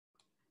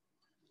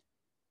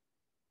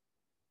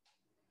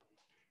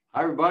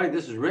Hi, everybody.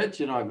 This is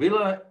Rich in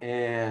Avila,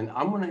 and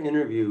I'm going to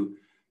interview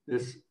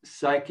this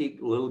psychic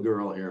little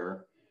girl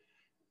here.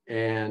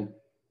 And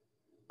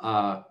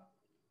uh,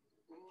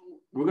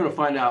 we're going to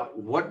find out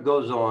what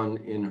goes on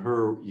in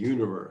her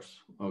universe.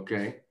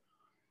 Okay.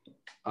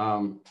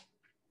 Um,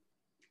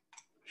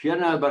 she had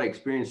an out of body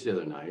experience the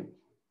other night.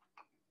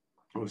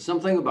 It was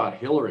something about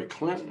Hillary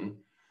Clinton.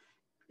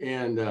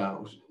 And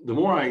the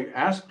more I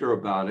asked her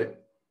about it,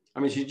 I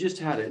mean, she just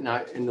had it.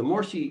 And the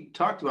more she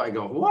talked about it, I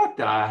go, what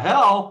the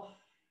hell?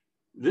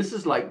 This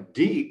is like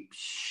deep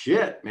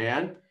shit,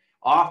 man.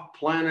 Off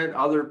planet,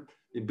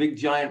 the big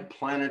giant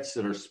planets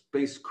that are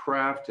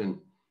spacecraft and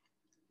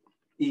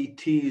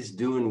ETs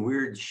doing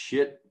weird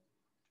shit.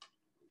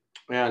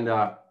 And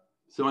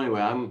so anyway,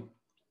 I'm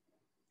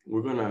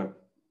gonna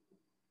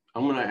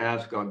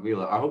ask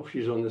Agvila. I hope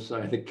she's on this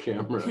side of the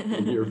camera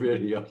in your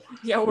video.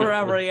 Yeah,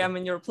 wherever I am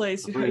in your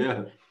place. Right?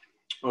 Yeah.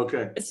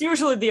 Okay. It's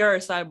usually the other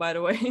side, by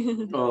the way.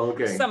 Oh,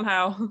 okay.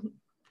 Somehow.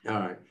 All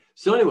right.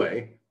 So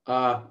anyway,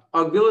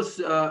 Agvilas,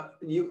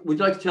 would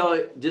you like to tell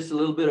just a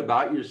little bit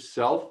about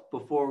yourself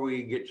before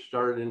we get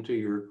started into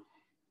your?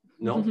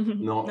 No,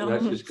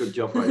 let's just go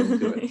jump right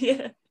into it.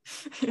 Yeah.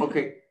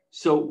 Okay.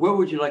 So where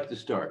would you like to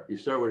start? You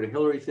start with the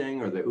Hillary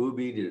thing or the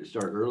Ubi? Did it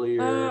start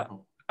earlier?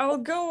 I'll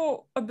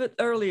go a bit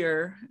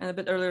earlier, and a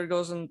bit earlier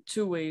goes in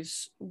two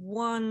ways.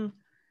 One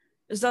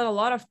is that a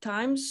lot of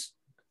times,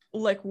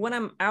 like when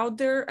I'm out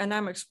there and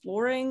I'm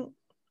exploring,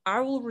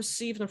 I will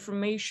receive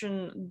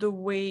information the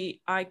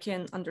way I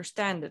can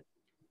understand it.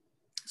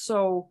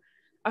 So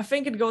I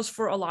think it goes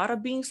for a lot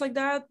of beings like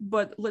that.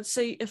 But let's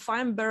say if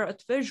I'm better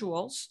at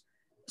visuals,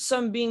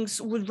 some beings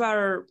would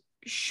rather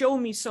show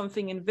me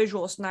something in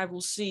visuals and I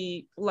will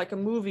see like a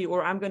movie,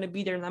 or I'm going to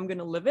be there and I'm going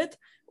to live it,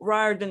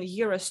 rather than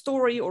hear a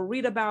story or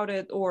read about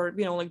it, or,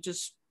 you know, like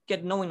just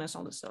get knowingness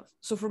on this stuff.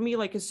 So for me,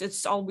 like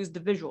it's always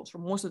the visuals for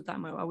most of the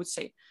time, I would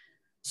say.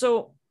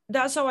 So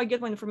that's how I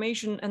get my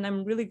information. And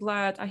I'm really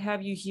glad I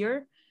have you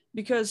here,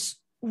 because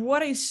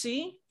what I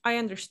see, I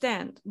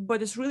understand,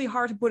 but it's really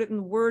hard to put it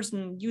in words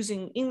and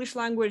using English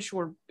language,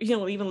 or, you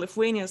know, even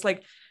Lithuanians.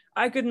 Like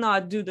I could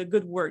not do the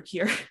good work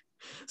here.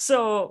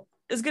 So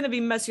it's going to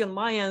be messy on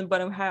my end, but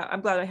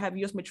I'm glad I have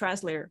you as my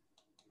translator.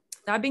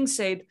 That being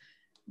said,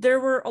 there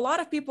were a lot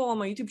of people on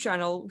my YouTube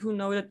channel who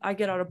know that I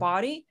get out of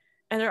body,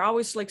 and they're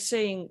always like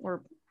saying,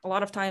 or a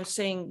lot of times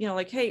saying, you know,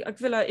 like, hey,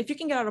 Aquila, if you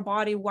can get out of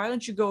body, why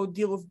don't you go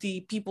deal with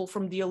the people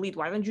from the elite?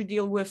 Why don't you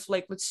deal with,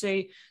 like, let's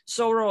say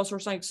Soros or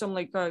some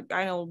like, I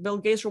don't know, Bill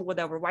Gates or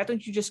whatever? Why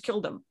don't you just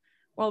kill them?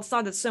 Well, it's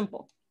not that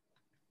simple.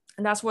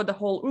 And that's what the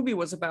whole Ubi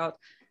was about.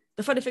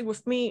 The funny thing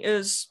with me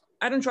is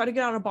I don't try to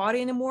get out of body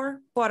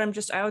anymore, but I'm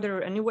just out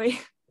there anyway,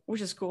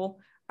 which is cool.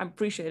 I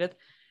appreciate it.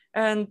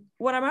 And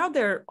when I'm out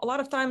there, a lot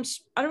of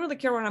times I don't really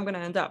care where I'm going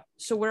to end up.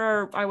 So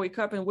where I wake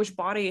up and which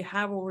body I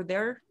have over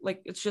there,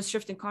 like it's just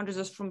shifting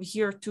consciousness from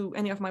here to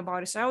any of my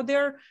bodies out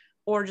there,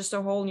 or just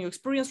a whole new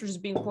experience, or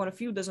just being point of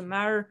view, doesn't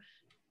matter.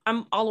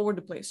 I'm all over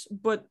the place.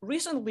 But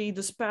recently,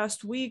 this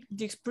past week,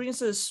 the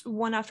experiences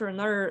one after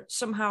another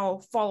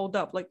somehow followed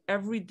up. Like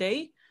every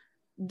day,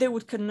 they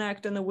would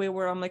connect in a way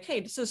where I'm like,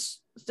 hey, this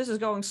is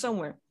going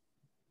somewhere.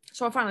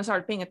 So I finally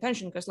started paying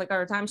attention, because like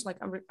other times, like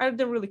I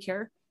didn't really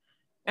care.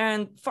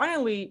 And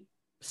finally,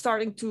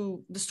 starting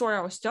to the story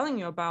I was telling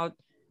you about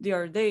the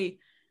other day,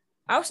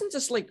 I was in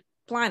this like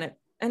planet,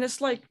 and it's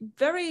like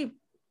very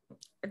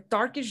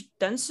darkish,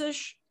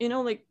 densish. You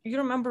know, like you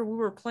remember we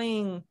were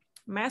playing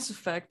Mass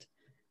Effect,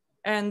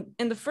 and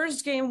in the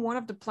first game, one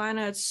of the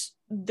planets,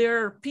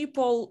 there are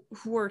people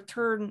who are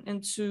turned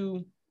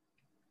into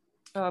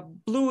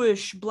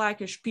bluish,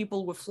 blackish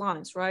people with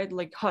lines, right?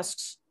 Like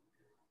husks.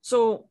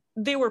 So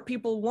they were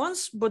people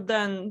once, but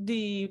then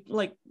the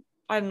like,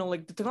 I don't know,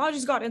 like the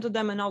technologies got into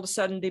them, and all of a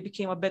sudden they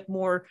became a bit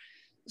more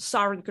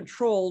sovereign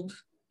controlled,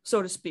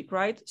 so to speak,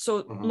 right?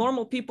 So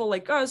normal people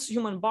like us,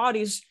 human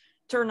bodies,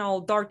 turn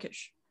all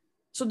darkish.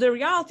 So the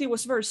reality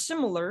was very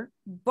similar,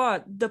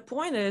 but the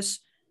point is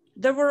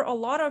there were a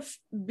lot of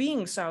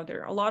beings out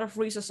there, a lot of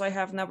races I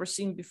have never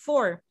seen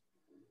before.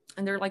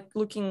 And they're like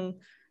looking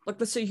like,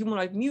 let's say,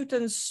 humanoid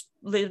mutants.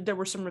 There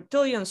were some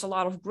reptilians, a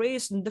lot of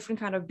grays and different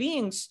kind of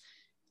beings.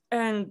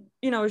 And,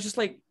 you know, it's just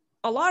like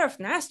a lot of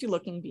nasty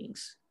looking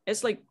beings.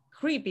 It's like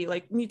creepy,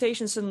 like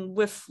mutations, and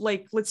with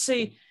like, let's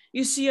say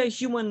you see a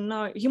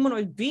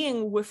humanoid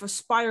being with a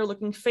spire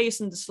looking face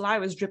and the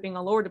saliva is dripping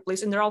all over the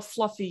place, and they're all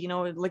fluffy, you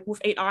know, like with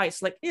 8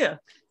 eyes. Like, yeah,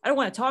 I don't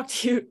want to talk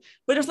to you.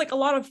 But there's like a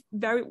lot of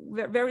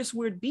various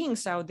weird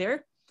beings out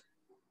there.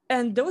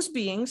 And those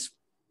beings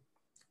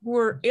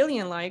were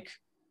alien-like.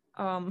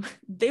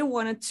 They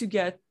wanted to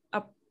get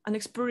an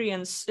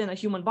experience in a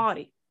human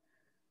body.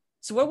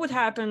 So what would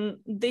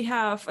happen? They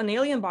have an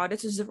alien body,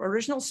 this is their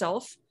original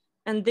self,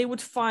 and they would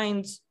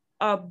find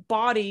a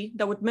body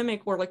that would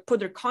mimic or like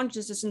put their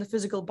consciousness in the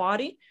physical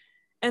body,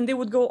 and they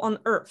would go on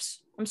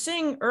Earths. I'm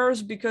saying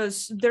Earths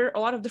because there are a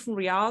lot of different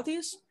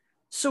realities.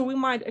 So we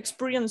might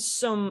experience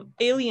some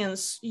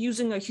aliens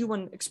using a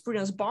human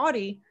experience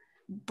body,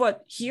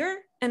 but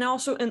here and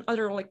also in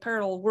other like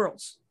parallel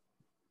worlds.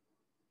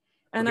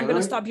 And Okay, I'm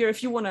going to stop here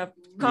if you want to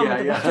yeah,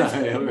 comment yeah, about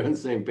it. yeah, we're on the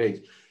same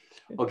page.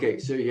 Okay,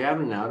 so you're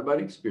having an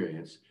out-of-body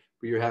experience,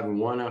 but you're having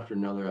one after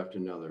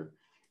another,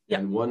 Yeah.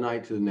 and one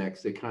night to the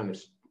next, they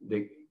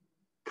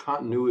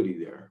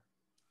continuity there.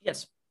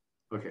 Yes.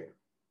 Okay,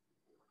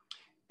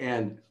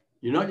 and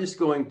you're not just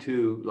going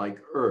to like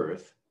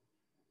Earth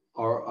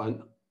or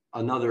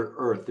another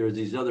Earth. There's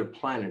these other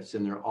planets,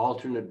 and they're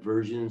alternate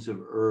versions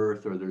of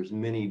Earth, or there's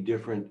many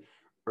different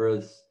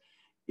Earths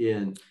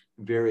in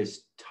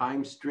various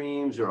time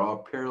streams or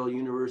all parallel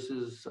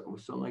universes,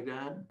 something like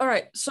that. All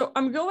right, so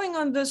I'm going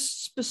on this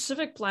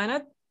specific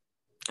planet,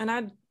 and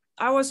I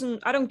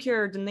don't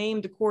care the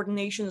name, the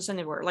coordinations,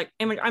 anywhere. Like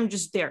I'm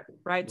just there,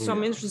 right? So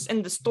I'm interested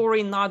in the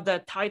story, not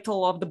the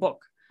title of the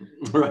book.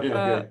 Right.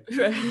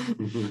 Okay.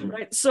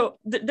 Right. So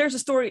there's a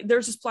story.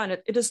 There's this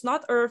planet. It is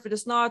not Earth. It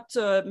is not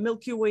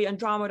Milky Way.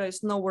 Andromeda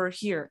is nowhere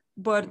here,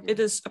 but it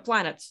is a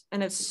planet,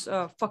 and it's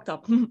fucked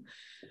up.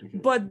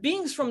 But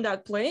beings from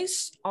that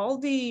place,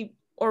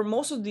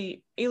 most of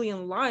the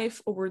alien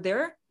life over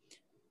there,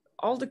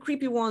 all the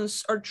creepy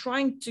ones are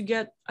trying to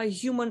get a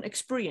human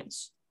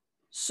experience.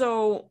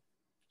 So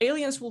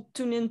aliens will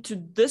tune into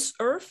this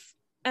Earth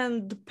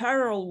and the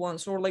parallel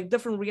ones, or like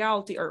different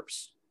reality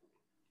Earths.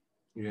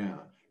 Yeah.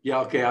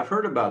 Okay. I've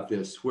heard about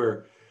this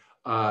where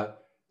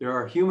there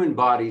are human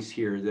bodies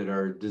here that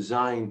are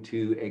designed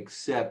to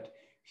accept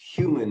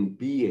human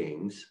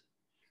beings,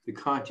 the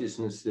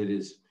consciousness that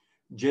is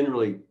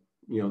generally,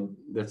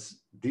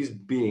 these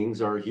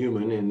beings are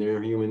human, and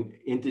they're human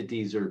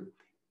entities or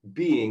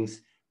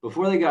beings.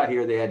 Before they got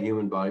here, they had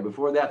human body.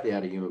 Before that, they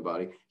had a human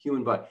body.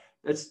 Human body.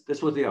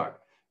 That's what they are.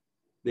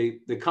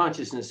 The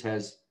consciousness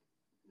has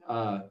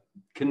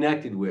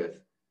connected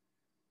with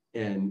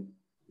and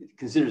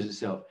considers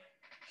itself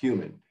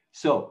human.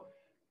 So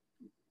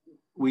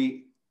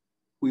we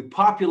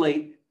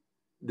populate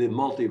the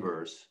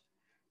multiverse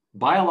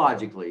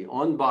biologically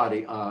on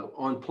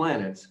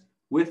planets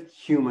with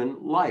human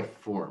life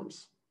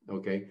forms.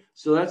 Okay,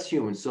 so that's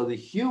human. So the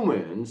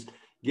humans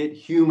get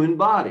human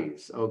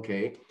bodies.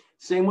 Okay,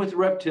 same with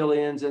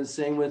reptilians, and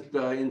same with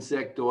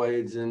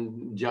insectoids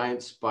and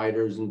giant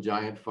spiders and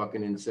giant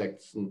fucking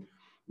insects and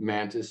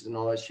mantis and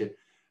all that shit.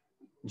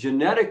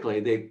 Genetically,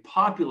 they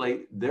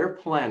populate their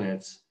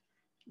planets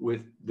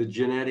with the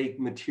genetic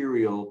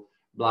material,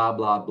 blah,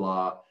 blah,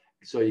 blah.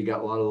 So you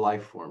got a lot of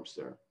life forms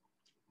there.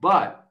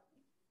 But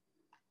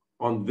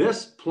on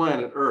this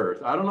planet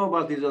Earth, I don't know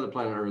about these other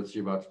planet Earths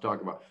you're about to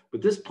talk about,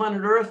 but this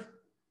planet Earth,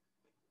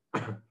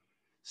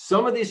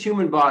 some of these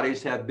human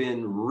bodies have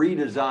been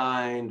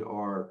redesigned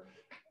or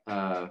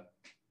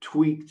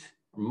tweaked,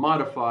 or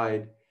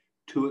modified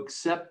to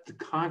accept the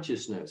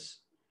consciousness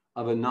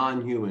of a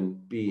non-human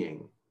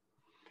being.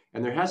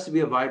 And there has to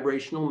be a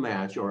vibrational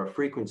match or a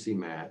frequency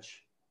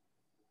match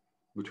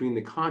between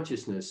the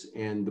consciousness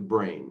and the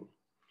brain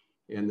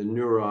and the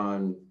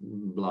neuron,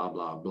 blah,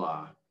 blah,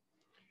 blah.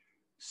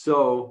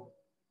 So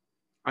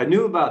I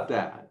knew about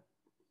that.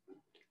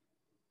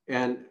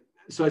 And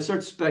so I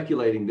started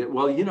speculating that,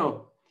 well,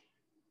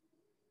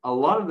 a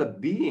lot of the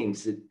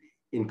beings that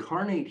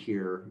incarnate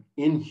here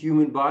in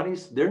human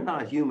bodies, they're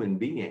not human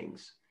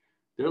beings.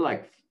 They're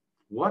like,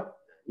 what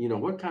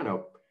kind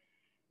of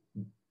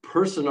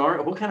person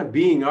what kind of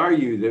being are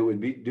you that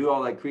would do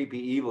all that creepy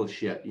evil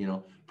shit,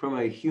 from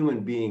a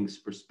human being's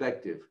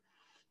perspective,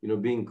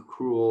 being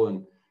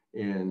cruel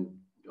and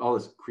all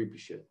this creepy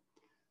shit.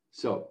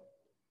 So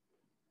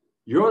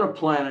you're on a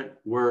planet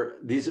where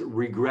these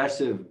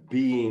regressive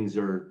beings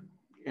they're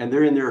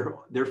in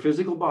their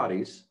physical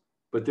bodies,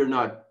 but they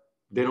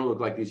don't look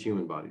like these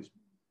human bodies.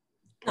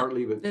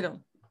 Partly, but they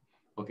don't.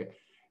 Okay.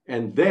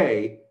 And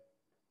they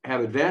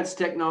have advanced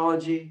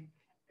technology,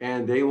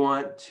 and they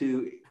want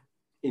to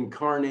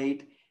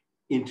incarnate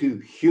into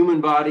human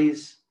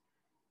bodies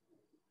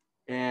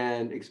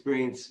and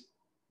experience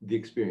the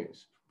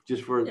experience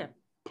just for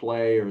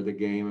play or the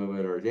game of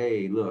it, or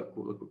hey, look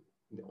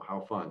how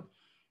fun.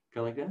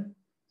 Kind of like that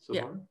so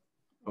far?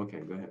 Okay,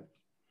 go ahead.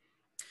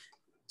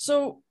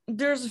 So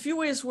there's a few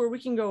ways where we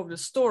can go with the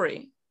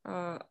story.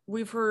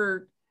 We've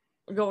heard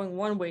going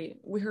one way.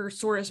 We heard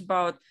stories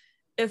about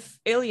if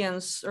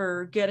aliens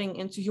are getting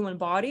into human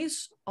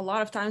bodies, a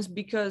lot of times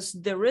because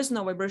there is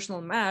no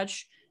vibrational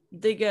match,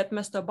 they get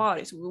messed up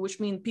bodies, which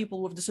mean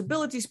people with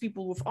disabilities,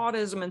 people with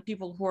autism, and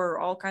people who are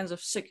all kinds of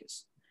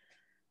sickies.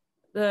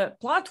 The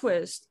plot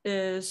twist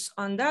is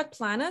on that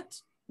planet,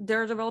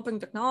 they're developing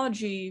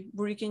technology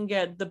where you can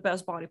get the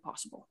best body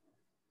possible.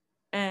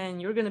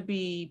 And you're going to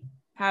be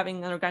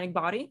having an organic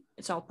body.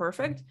 It's all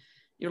perfect.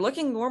 You're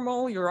looking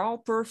normal. You're all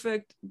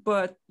perfect,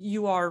 but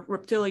you are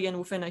reptilian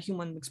within a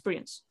human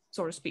experience,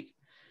 so to speak.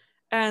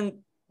 And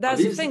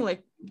that's the thing.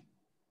 Like,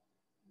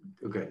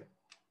 okay.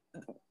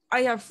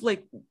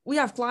 We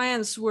have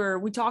clients where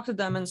we talk to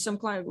them, and some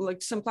client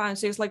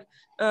says like,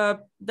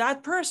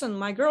 that person,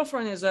 my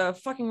girlfriend, is a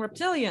fucking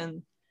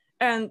reptilian.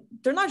 And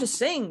they're not just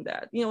saying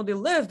that, they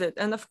lived it.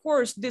 And of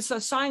course, this is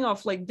a sign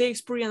of like the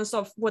experience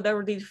of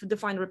whatever they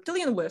define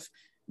reptilian with.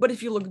 But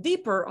if you look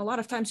deeper, a lot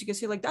of times you can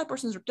say like that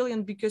person's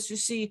reptilian because you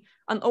see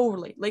an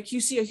overlay. Like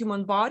you see a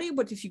human body,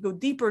 but if you go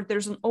deeper,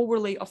 there's an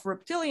overlay of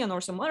reptilian or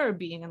some other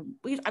being. And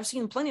I've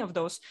seen plenty of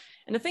those.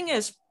 And the thing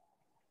is,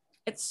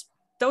 it's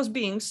those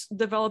beings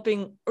developing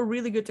a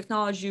really good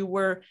technology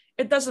where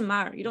it doesn't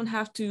matter. You don't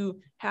have to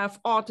have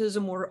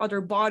autism or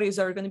other bodies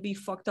that are going to be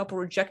fucked up or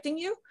rejecting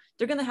you.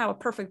 They're going to have a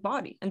perfect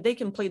body and they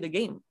can play the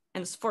game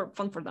and it's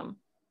fun for them.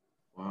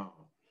 Wow.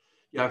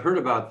 Yeah, I've heard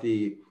about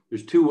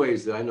there's two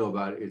ways that I know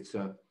about it.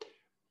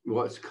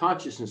 It's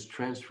consciousness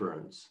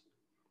transference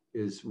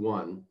is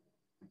one.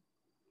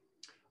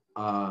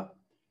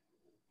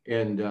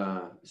 And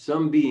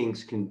some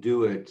beings can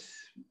do it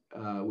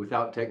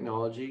without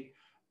technology,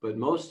 but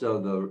most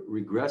of the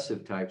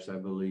regressive types, I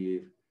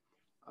believe,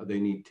 they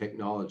need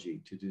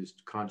technology to do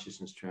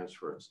consciousness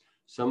transference.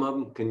 Some of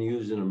them can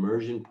use an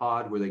immersion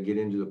pod where they get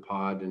into the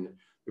pod and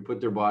they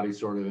put their body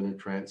sort of in a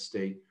trance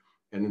state.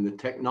 And then the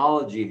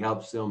technology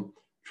helps them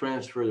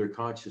transfer their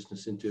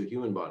consciousness into a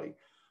human body.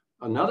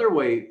 Another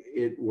way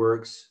it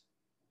works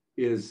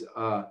is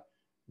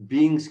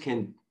beings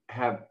can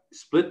have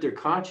split their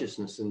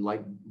consciousness and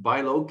like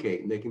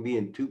bilocate, and they can be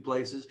in two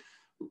places,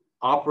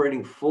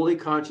 operating fully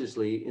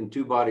consciously in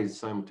two bodies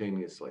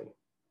simultaneously.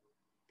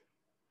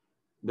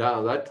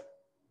 Now that,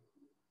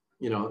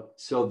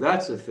 so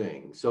that's a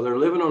thing. So they're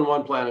living on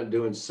one planet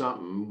doing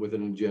something with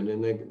an agenda,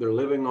 and they're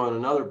living on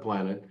another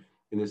planet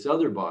in this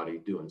other body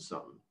doing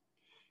something.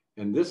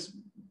 And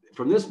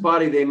from this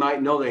body, they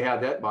might know they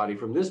have that body.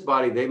 From this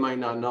body, they might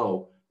not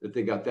know that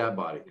they got that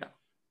body. Yeah.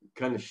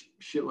 Kind of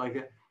shit like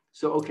that.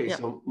 So, okay, yeah.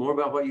 So more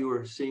about what you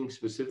were seeing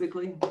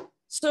specifically?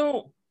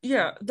 So,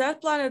 yeah,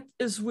 that planet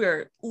is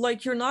weird.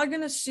 Like, you're not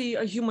going to see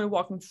a human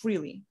walking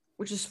freely,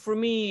 which is for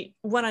me,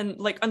 when I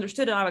like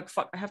understood it, I'm like,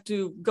 fuck, I have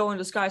to go in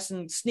disguise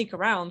and sneak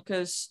around,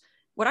 because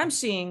what I'm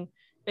seeing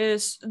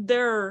is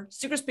there are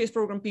secret space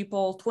program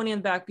people, 20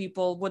 and back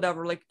people,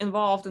 whatever, like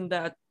involved in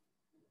that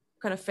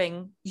kind of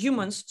thing,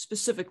 humans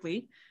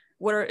specifically,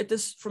 whether it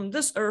is from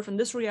this earth and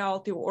this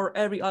reality or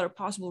every other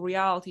possible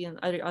reality and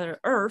every other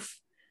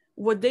earth.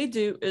 What they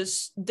do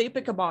is they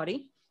pick a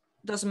body,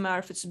 doesn't matter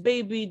if it's a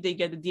baby, they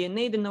get the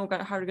DNA, they know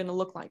how they're going to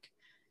look like.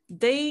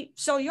 They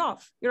sell you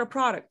off, you're a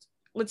product.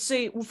 Let's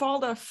say with all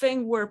the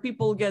thing where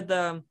people get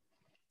the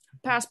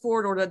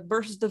passport or that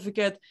birth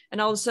certificate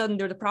and all of a sudden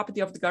they're the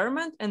property of the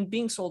government and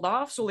being sold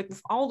off. So like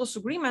with all those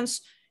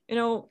agreements,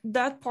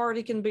 that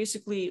party can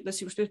basically, the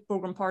secret space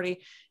program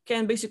party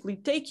can basically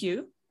take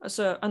you as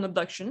an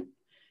abduction,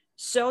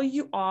 sell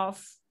you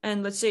off,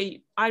 and let's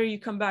say either you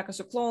come back as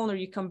a clone or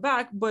you come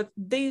back, but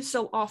they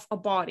sell off a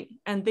body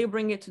and they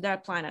bring it to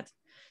that planet.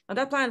 Now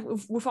that planet,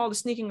 with all the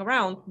sneaking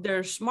around,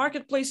 there's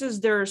marketplaces,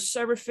 there's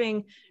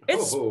everything.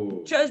 It's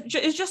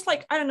just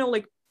like, I don't know,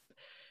 like,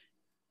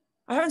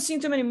 I haven't seen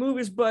too many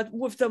movies, but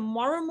with the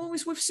Marvel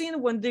movies we've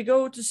seen, when they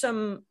go to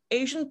some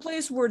Asian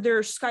place where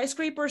there's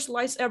skyscrapers,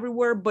 lights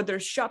everywhere, but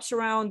there's shops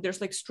around,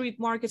 there's like street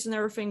markets and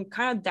everything,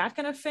 kind of that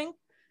kind of thing.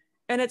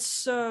 And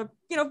it's,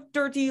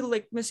 dirty,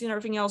 like messy and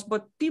everything else,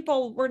 but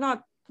people were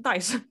not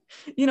nice.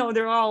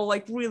 They're all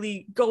like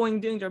really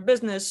doing their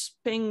business,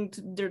 paying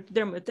their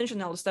attention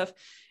and all this stuff.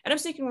 And I'm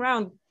sneaking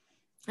around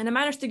and I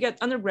managed to get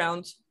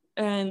underground.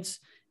 And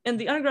in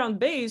the underground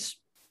base,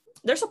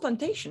 there's a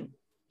plantation.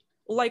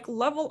 Like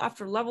level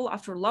after level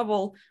after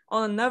level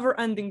on a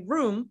never-ending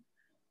room,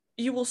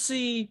 you will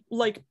see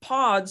like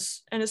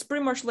pods, and it's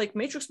pretty much like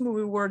Matrix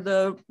movie where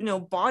the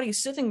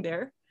body's sitting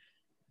there,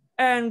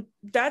 and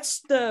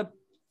that's the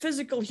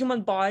physical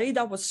human body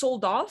that was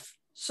sold off.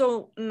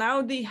 So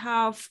now they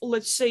have,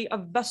 let's say, a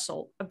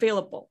vessel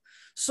available.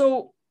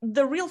 So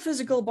the real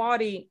physical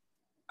body,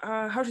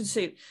 how should I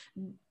say it?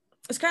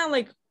 It's kind of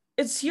like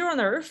it's here on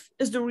Earth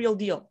is the real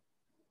deal.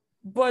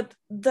 But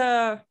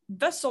the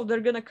vessel they're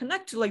going to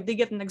connect to, like they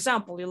get an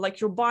example,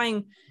 you're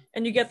buying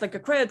and you get like a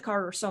credit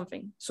card or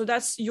something. So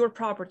that's your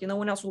property. No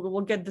one else will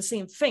get the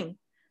same thing,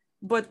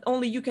 but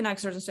only you can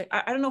access and say,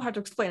 I don't know how to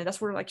explain it. That's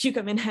where like you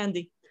come in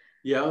handy.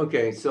 Yeah.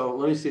 Okay. So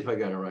let me see if I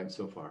got it right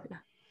so far. Yeah.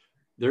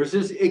 There's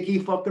this icky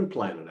fucking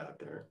planet out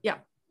there. Yeah.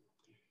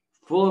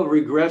 Full of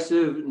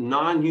regressive,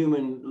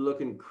 non-human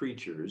looking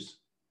creatures,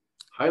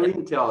 highly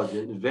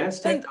intelligent,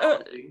 advanced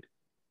technology.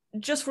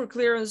 Just for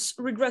clearance,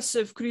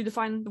 regressive, could you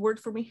define the word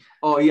for me?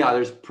 Oh yeah,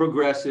 there's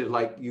progressive,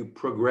 like you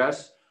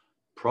progress,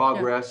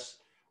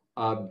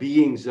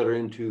 beings that are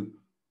into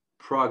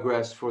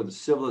progress for the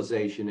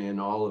civilization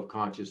and all of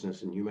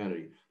consciousness and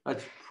humanity.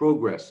 That's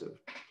progressive.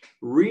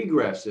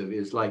 Regressive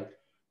is like,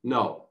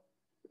 no,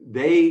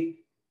 they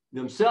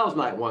themselves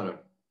might want to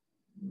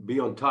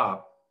be on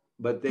top,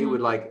 but they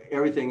would like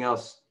everything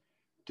else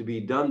to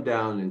be dumbed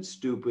down and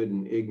stupid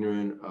and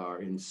ignorant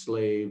or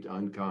enslaved,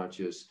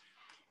 unconscious,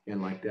 and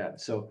like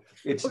that. So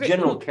it's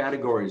general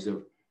categories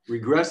of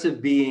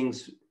regressive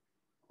beings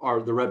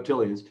are the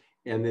reptilians,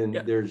 and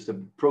then there's the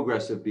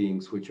progressive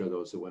beings, which are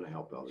those that want to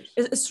help others.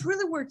 It's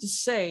really weird to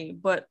say,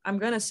 but I'm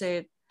gonna say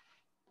it.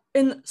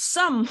 In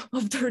some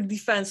of their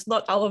defense,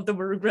 not all of them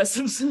were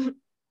regressives.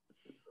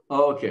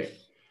 Oh, okay.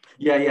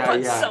 Yeah.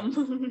 But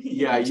some.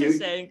 Yeah, just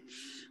saying.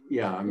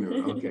 Yeah, I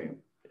mean, okay.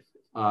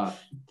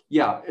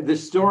 Yeah, the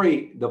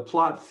story, the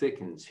plot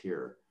thickens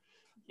here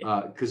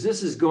because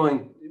this is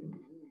going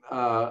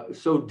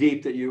so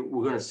deep that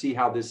we're going to see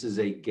how this is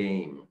a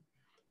game.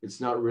 It's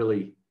not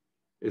really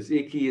as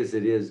icky as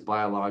it is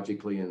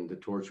biologically and the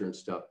torture and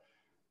stuff.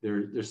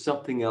 There's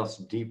something else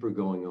deeper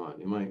going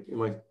on. Am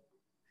I?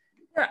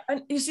 Yeah,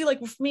 and you see,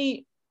 like with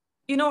me,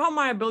 you know how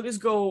my abilities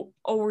go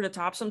over the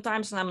top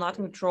sometimes, and I'm not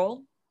in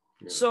control.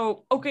 Yeah.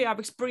 So okay, I've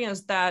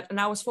experienced that, and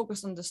I was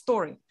focused on the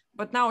story.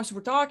 But now, as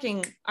we're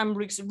talking, I'm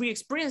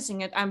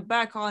re-experiencing it. I'm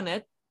back on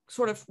it,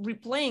 sort of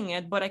replaying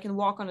it, but I can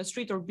walk on the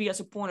street or be as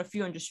a point of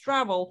view and just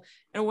travel.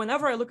 And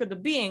whenever I look at the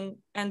being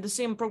and the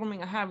same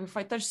programming I have, if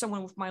I touch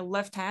someone with my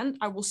left hand,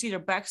 I will see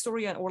their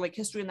backstory or like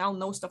history, and I'll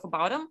know stuff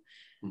about them.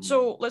 Mm-hmm.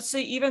 So let's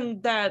say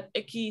even that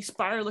icky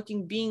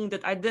spider-looking being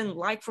that I didn't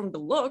like from the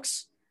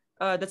looks,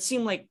 that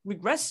seemed like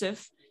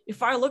regressive.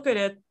 If I look at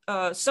it,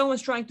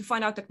 someone's trying to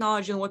find out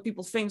technology and what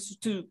people think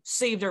to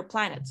save their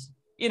planets.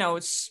 You know,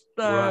 it's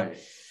right.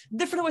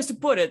 Different ways to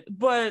put it,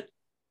 but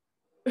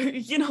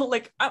you know,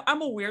 like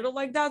I'm a weirdo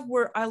like that,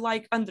 where I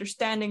like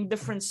understanding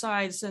different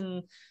sides,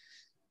 and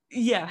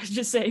yeah,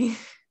 just saying.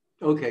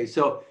 Okay,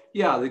 so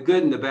yeah, the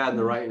good and the bad and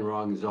the right and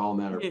wrong is all a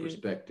matter of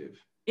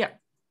perspective. Yeah.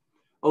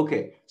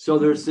 Okay, so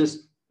there's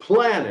this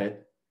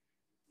planet.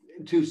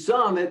 To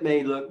some, it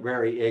may look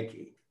very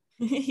icky,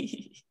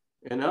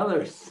 and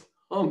others,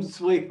 home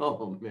sweet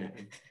home,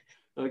 man.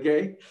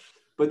 Okay,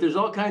 but there's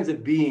all kinds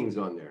of beings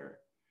on there.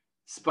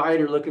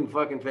 Spider-looking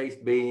fucking face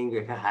being,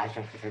 and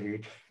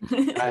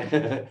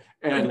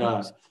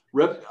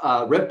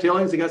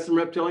reptilians. They got some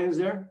reptilians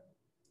there.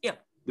 Yeah,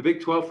 the big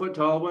 12-foot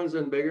tall ones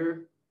and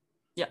bigger.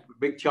 Yeah,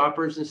 big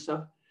choppers and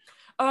stuff.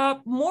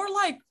 More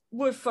like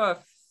with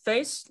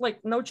face,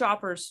 like no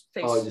choppers.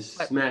 Face. Oh, just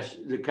smash.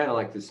 They're kind of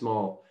like the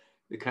small,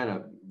 the kind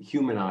of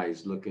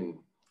humanized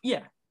looking.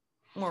 Yeah,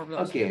 more of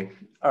those. Okay,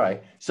 all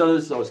right. So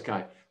there's those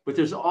kind, but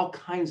there's all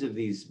kinds of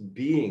these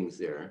beings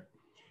there.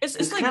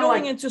 It's like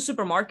going into a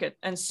supermarket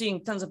and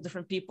seeing tons of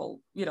different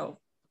people, you know.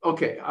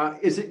 Okay,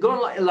 is it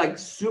going like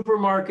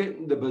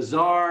supermarket, the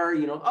bazaar,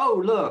 you know, oh,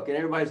 look, and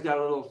everybody's got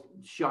a little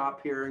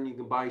shop here and you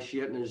can buy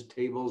shit and there's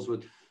tables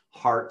with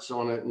hearts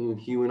on it and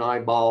human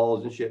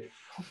eyeballs and shit?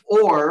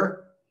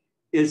 Or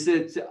is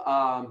it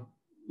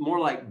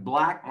more like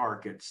black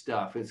market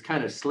stuff? It's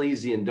kind of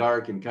sleazy and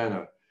dark and kind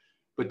of,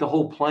 but the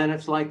whole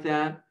planet's like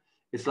that.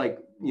 It's like,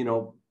 you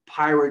know,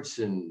 pirates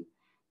and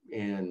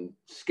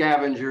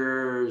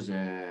scavengers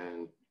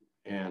and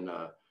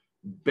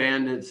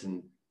bandits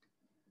and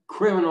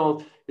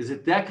criminals. Is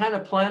it that kind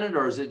of planet,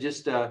 or is it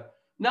just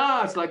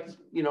no, it's like,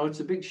 you know, it's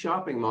a big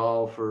shopping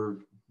mall for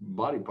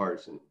body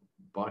parts and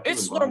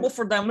it's normal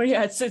for them.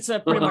 Yeah, it's a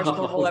pretty much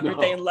normal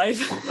everyday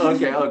life.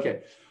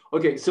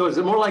 Okay, so is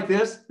it more like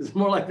this? Is it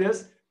more like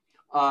this?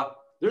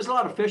 There's a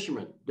lot of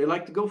fishermen. They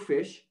like to go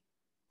fish,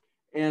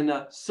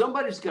 and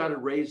somebody's got to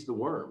raise the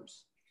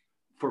worms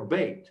for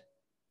bait.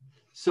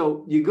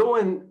 So you go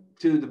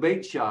into the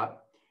bait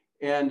shop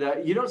and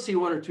you don't see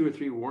one or two or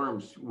three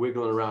worms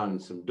wiggling around in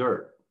some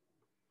dirt.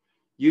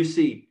 You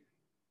see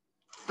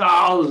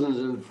thousands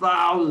and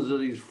thousands of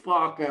these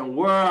fucking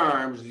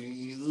worms.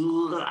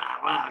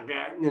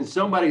 And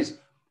somebody's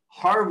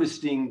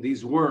harvesting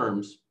these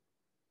worms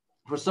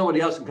for somebody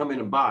else to come in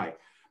and buy.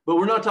 But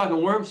we're not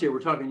talking worms here.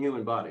 We're talking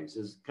human bodies.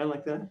 Is it kind of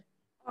like that?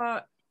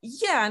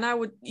 Yeah, and I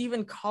would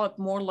even call it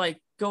more like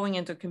going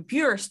into a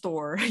computer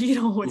store. You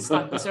know, it's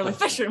not necessarily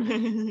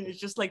fisherman. It's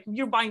just like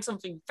you're buying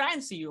something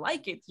fancy, you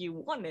like it, you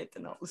want it,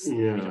 and all this.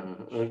 Yeah.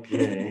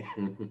 Okay.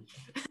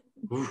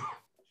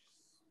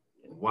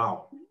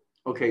 Wow.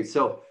 Okay,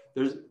 so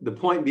there's the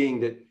point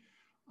being that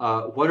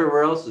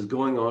whatever else is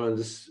going on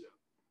this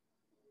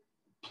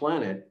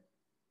planet,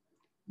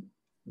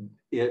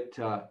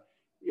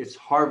 it's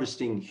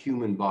harvesting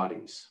human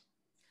bodies.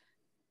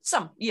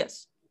 Some,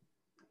 yes.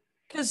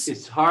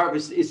 It's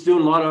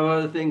doing a lot of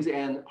other things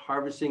and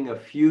harvesting a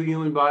few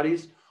human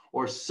bodies,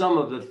 or some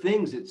of the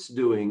things it's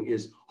doing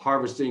is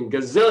harvesting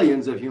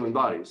gazillions of human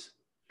bodies.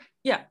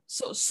 Yeah,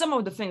 so some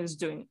of the things it's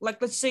doing,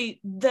 like let's say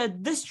the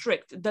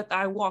district that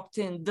I walked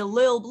in, the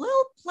little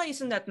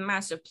place in that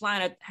massive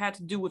planet had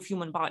to do with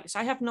human bodies.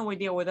 I have no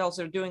idea what else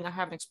they're doing. I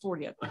haven't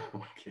explored yet.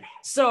 Okay.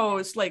 So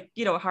it's like,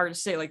 you know, hard to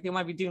say, like they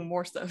might be doing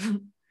more stuff.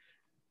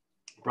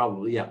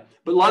 Probably, yeah.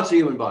 But lots of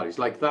human bodies,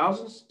 like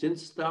thousands,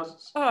 tens of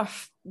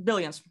thousands?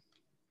 Billions.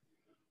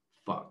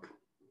 Fuck.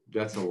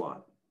 That's a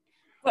lot.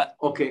 But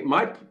okay,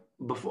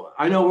 before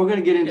I know we're going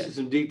to get into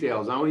some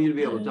details. I want you to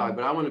be able to talk,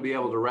 but I want to be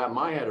able to wrap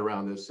my head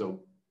around this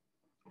so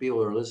people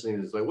who are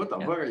listening is like, what the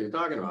fuck are you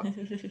talking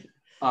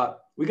about?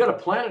 We got a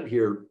planet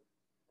here.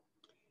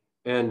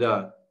 And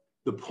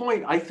the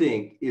point, I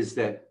think, is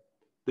that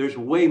there's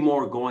way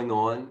more going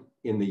on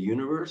in the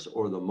universe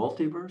or the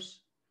multiverse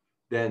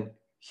than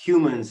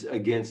humans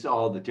against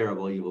all the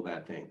terrible, evil,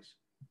 bad things.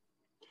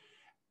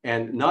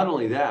 And not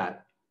only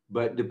that,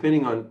 but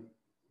depending on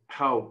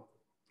how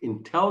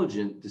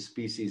intelligent the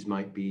species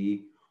might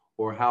be,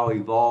 or how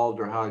evolved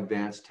or how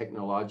advanced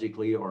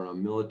technologically or on a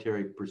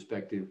military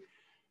perspective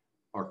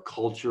or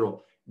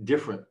cultural,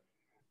 different.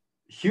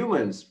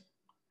 Humans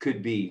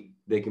could be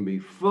They can be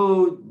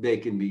food. They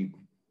can be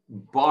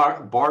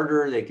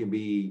barter. They can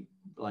be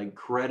like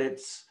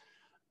credits.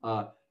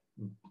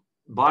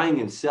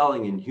 Buying and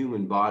selling in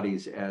human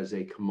bodies as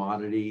a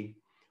commodity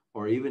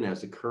or even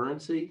as a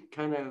currency,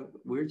 kind of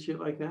weird shit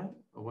like that,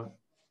 or what?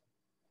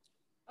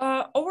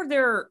 Over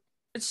there,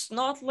 it's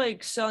not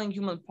like selling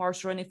human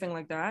parts or anything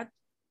like that.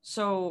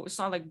 So it's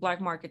not like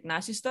black market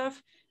nasty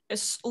stuff.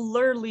 It's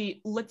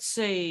literally, let's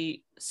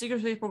say,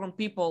 secret space program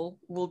people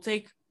will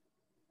take,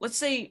 let's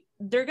say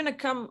they're gonna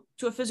come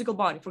to a physical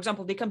body. For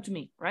example, they come to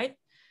me, right?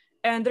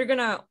 And they're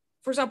gonna,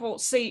 for example,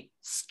 say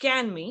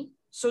scan me.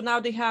 So now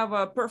they have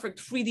a perfect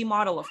 3D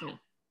model of me.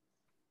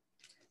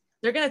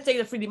 They're gonna take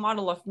the 3D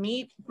model of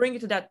me, bring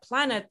it to that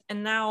planet,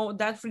 and now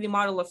that 3D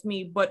model of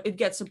me, but it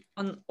gets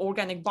an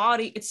organic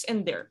body, it's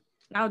in there.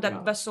 Now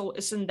that vessel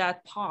is in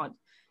that pod.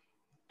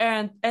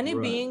 And any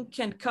being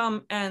can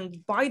come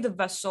and buy the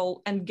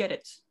vessel and get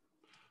it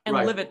and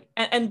live it.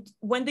 And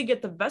when they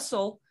get the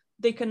vessel,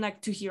 they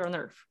connect to here on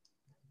Earth.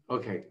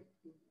 Okay.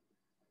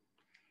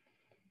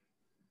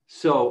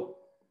 So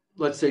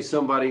let's say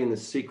somebody in the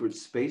secret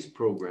space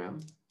program,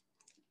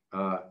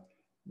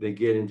 they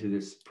get into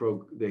this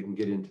they can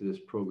get into this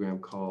program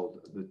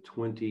called the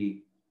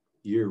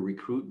 20-year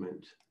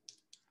recruitment.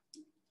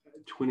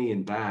 20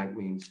 and back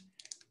means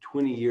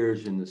 20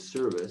 years in the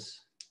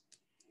service,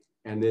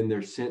 and then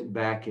they're sent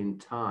back in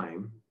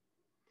time,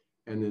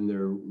 and then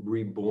they're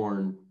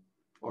reborn,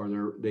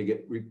 or they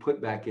get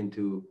put back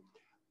into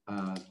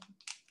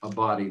a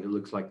body that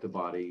looks like the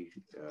body,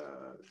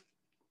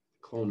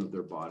 clone of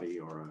their body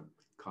or a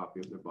copy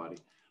of their body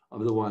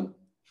of the one.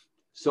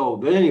 So,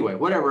 but anyway,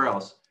 whatever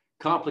else,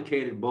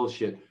 complicated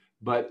bullshit,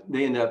 but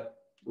they end up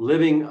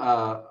living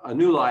a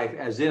new life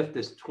as if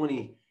this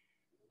 20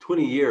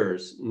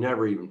 years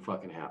never even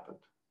fucking happened.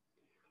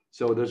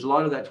 So there's a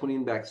lot of that 20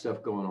 and back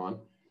stuff going on,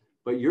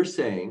 but you're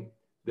saying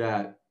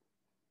that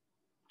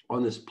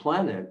on this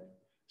planet,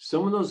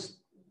 some of those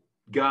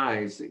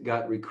guys that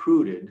got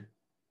recruited,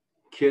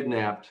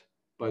 kidnapped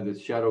by the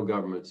shadow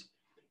governments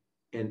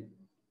and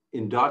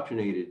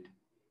indoctrinated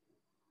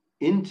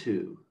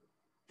into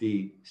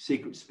the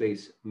secret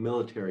space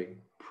military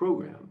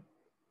program,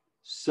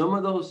 some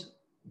of those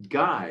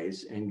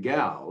guys and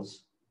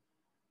gals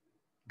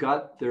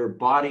got their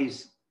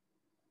bodies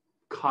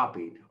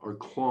copied or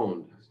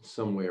cloned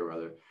some way or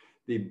other.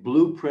 The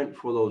blueprint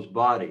for those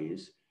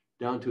bodies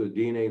down to a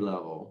DNA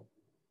level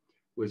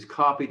was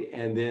copied,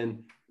 and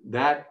then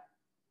that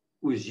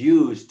was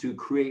used to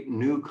create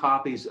new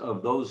copies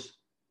of those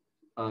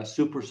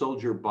super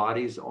soldier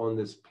bodies on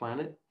this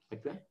planet,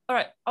 like that? All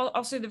right,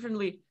 I'll say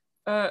differently.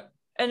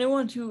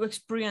 Anyone who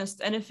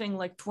experienced anything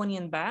like 20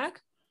 and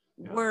back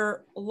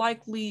were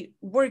likely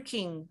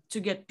working to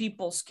get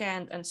people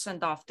scanned and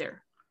sent off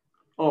there.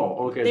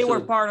 Oh, okay. They were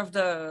part of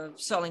the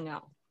selling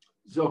out.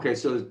 So, okay,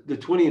 so the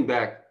 20 and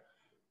back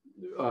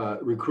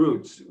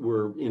recruits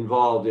were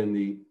involved in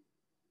the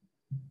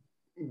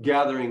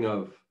gathering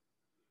of,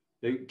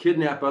 they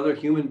kidnap other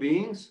human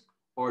beings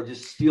or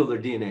just steal their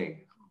DNA?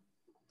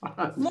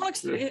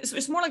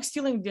 It's more like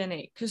stealing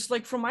DNA, because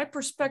like from my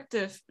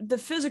perspective, the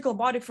physical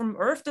body from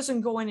Earth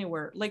doesn't go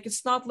anywhere. Like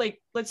it's not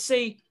like, let's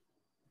say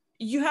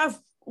you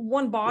have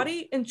one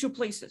body in two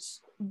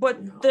places,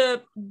 but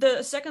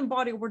the second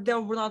body will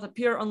not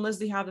appear unless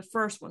they have the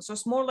first one. So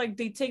it's more like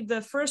they take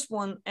the first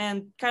one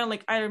and kind of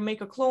like either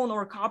make a clone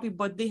or a copy,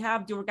 but they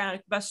have the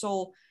organic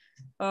vessel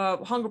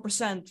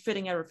 100%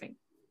 fitting everything.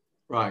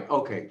 Right.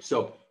 Okay.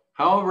 So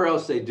however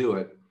else they do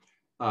it,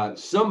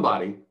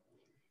 somebody,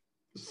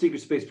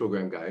 secret space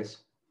program guys,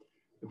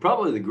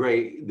 probably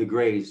the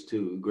Greys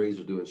too. The Greys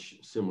are doing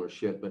similar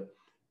shit, but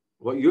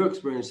what you're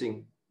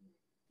experiencing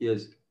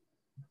is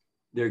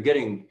they're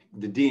getting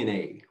the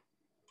DNA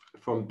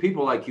from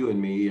people like you and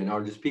me, and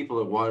are just people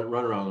that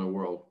run around the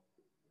world.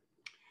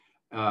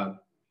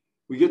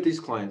 We get these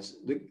clients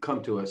that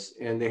come to us,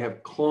 and they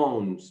have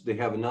clones. They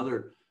have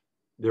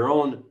their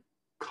own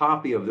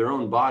copy of their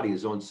own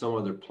bodies on some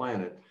other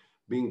planet,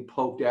 being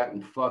poked at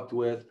and fucked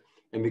with.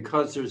 And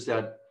because there's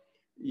that,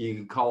 you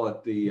could call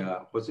it the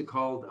what's it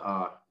called?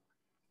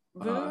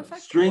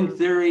 String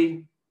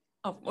theory.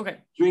 Oh, okay.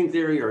 String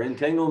theory or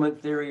entanglement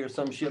theory or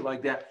some shit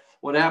like that.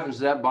 What happens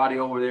to that body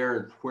over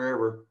there,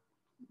 wherever,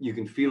 you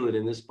can feel it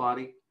in this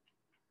body.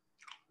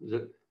 Is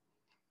it?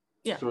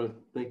 Yeah. Sort of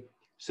thing.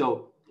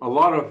 So a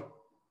lot of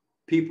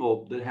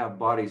people that have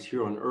bodies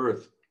here on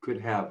Earth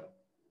could have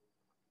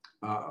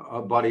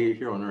a body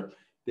here on Earth.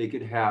 They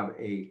could have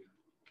a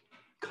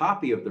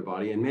copy of their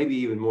body, and maybe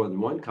even more than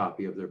one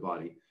copy of their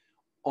body,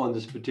 on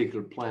this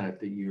particular planet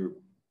that you've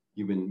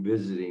been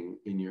visiting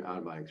in your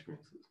out-of-body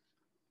experiences.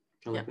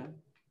 Kind of like that?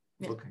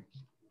 Yeah. Okay.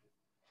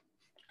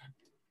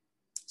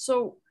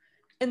 So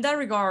in that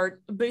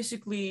regard,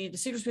 basically the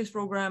secret space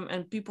program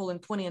and people in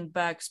 20 and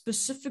back,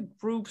 specific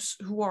groups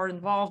who are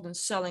involved in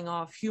selling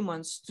off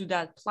humans to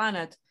that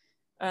planet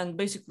and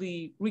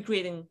basically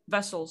recreating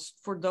vessels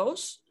for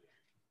those.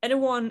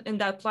 Anyone in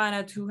that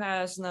planet who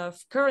has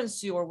enough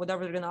currency or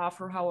whatever they're going to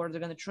offer, however they're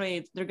going to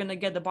trade, they're going to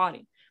get the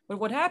body. But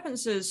what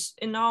happens is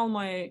in all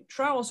my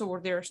travels over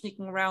there,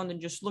 sneaking around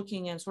and just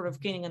looking and sort of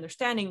gaining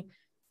understanding,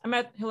 I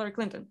met Hillary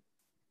Clinton.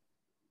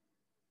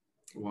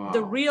 Wow.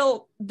 The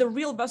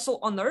real vessel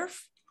on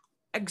Earth,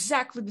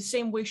 exactly the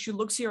same way she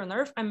looks here on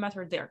Earth, I met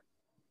her there.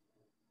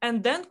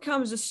 And then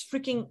comes this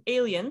freaking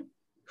alien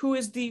who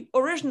is the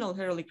original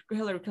Hillary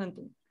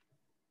Clinton.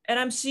 And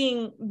I'm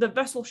seeing the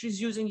vessel she's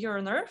using here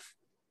on Earth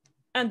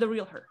and the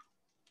real her.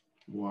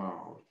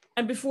 Wow.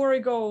 And before I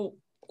go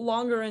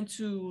longer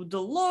into the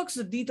looks,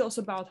 the details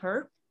about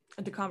her,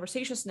 and the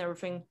conversations and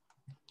everything,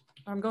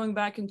 I'm going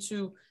back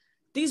into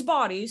these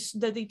bodies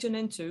that they tune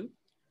into,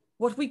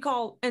 what we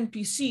call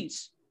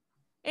NPCs,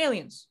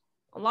 aliens.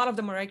 A lot of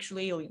them are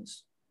actually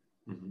aliens.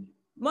 Mm-hmm.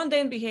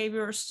 Mundane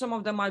behaviors, some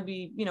of them might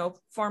be,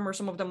 farmers,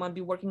 some of them might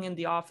be working in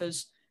the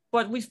office,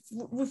 but we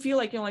feel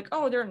like, like,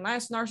 oh, they're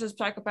nice narcissists,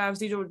 psychopaths,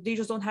 they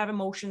just don't have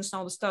emotions and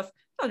all this stuff.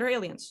 No, they're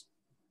aliens,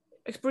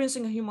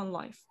 experiencing a human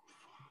life.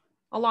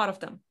 A lot of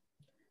them.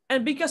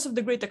 And because of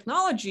the great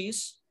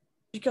technologies,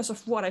 because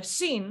of what I've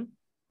seen,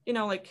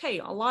 like, hey,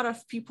 a lot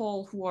of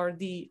people who are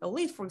the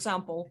elite, for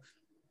example,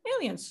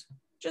 aliens,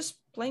 just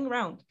playing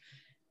around.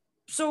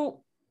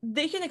 So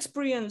they can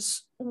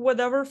experience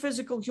whatever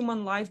physical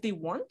human life they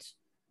want,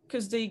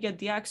 because they get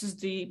the access.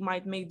 They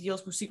might make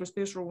deals with secret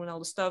space program and all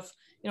the stuff.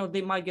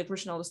 They might get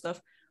rich and all the stuff.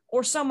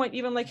 Or some might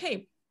even like,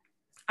 hey,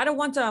 I don't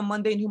want a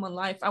mundane human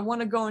life. I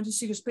want to go into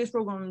secret space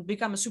program and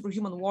become a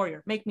superhuman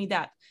warrior. Make me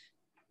that.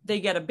 They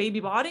get a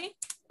baby body.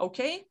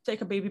 Okay,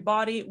 take a baby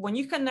body. When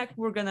you connect,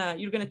 you're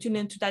gonna tune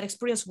into that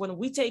experience when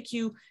we take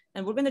you,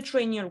 and we're gonna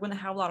train you, and we're gonna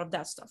have a lot of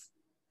that stuff,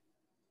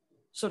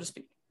 so to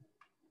speak.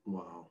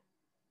 Wow.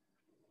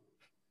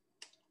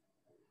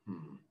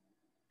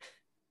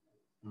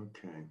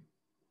 Okay.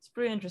 It's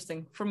pretty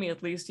interesting for me,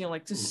 at least,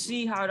 like to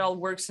see how it all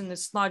works, and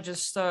it's not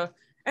just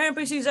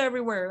NPCs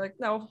everywhere. Like,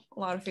 no, a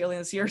lot of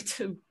aliens here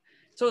too.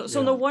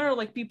 So no wonder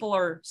like people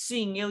are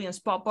seeing aliens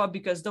pop up,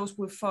 because those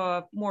with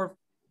more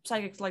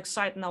psychic like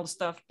sight and all the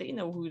stuff, they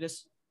know who it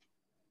is.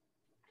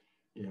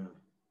 Yeah.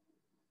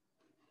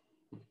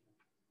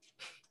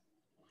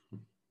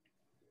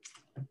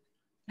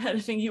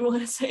 Anything you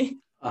want to say?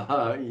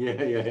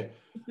 Yeah.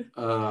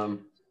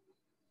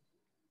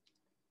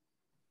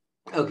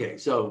 Okay,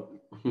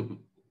 so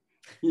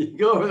you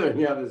go over there and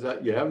you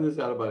have this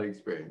out of body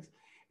experience.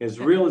 As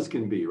real as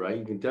can be, right?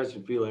 You can touch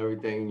and feel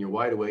everything, and you're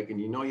wide awake, and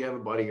you have a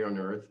body here on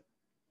Earth.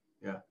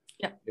 Yeah.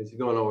 It's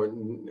going over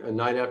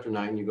night after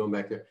night, and you're going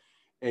back there.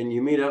 And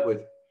you meet up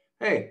with,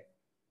 hey,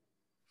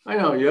 I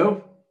know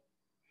you,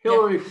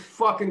 Hillary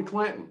fucking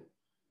Clinton.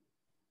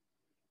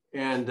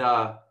 And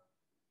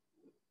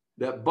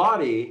that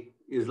body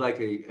is like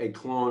a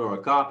clone or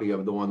a copy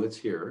of the one that's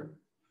here.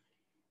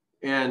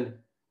 And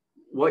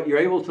what you're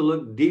able to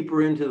look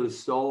deeper into the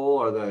soul,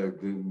 or the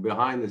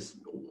behind this,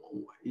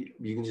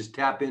 you can just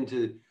tap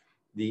into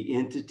the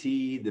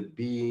entity, the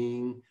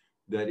being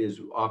that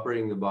is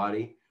operating the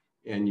body.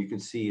 And you can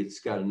see it's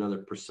got another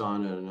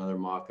persona and another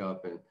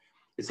mock-up, and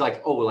it's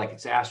like, like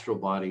its astral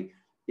body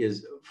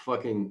is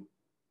fucking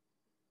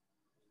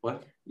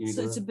what?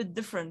 So it's a bit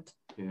different.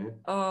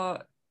 Yeah.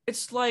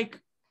 It's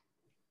like,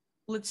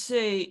 let's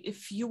say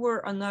if you were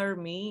another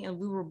me and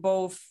we were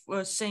both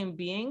same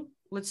being.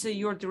 Let's say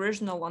you're the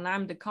original and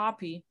I'm the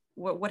copy.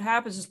 What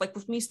happens is, like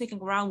with me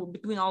sneaking around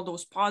between all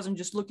those pods and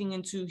just looking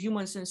into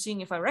humans and seeing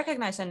if I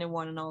recognize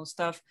anyone and all the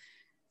stuff,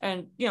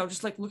 and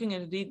just like looking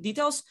at the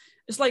details,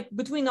 it's like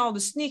between all the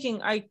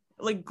sneaking, I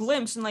like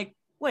glimpse and like,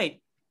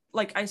 wait,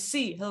 like I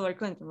see Hillary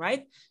Clinton,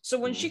 right? So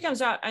when she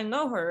comes out, I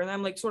know her, and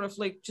I'm like sort of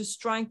like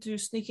just trying to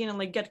sneak in and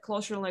like get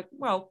closer, and like,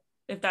 well,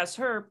 if that's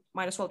her,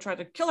 might as well try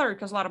to kill her,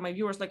 because a lot of my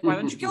viewers like, why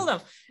don't you kill them?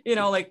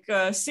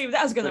 See if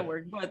that's gonna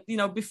work. But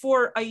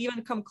before I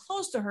even come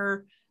close to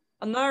her,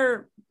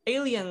 another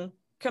alien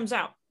comes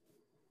out.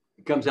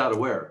 It comes out of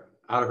where?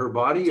 Out of her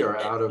body, or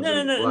out of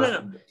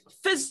no.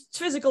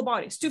 Physical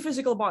bodies, two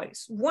physical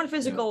bodies. One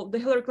physical, the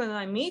Hillary Clinton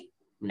I meet,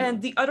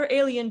 and the other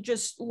alien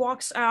just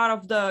walks out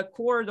of the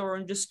corridor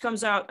and just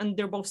comes out, and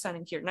they're both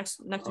standing here next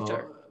to each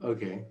other.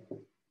 Okay.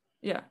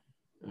 Yeah.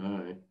 All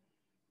right.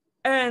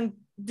 And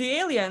the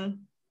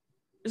alien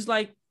is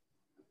like,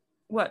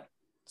 what?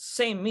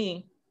 Same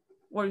me.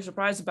 What are you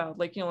surprised about?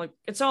 Like,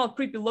 it's all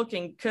creepy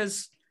looking,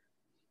 because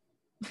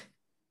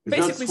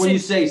basically when you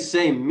say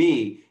same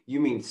me, you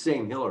mean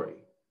same Hillary.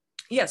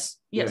 Yes.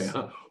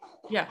 Yeah.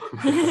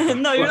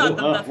 No, you're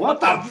not.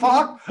 What the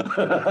fuck?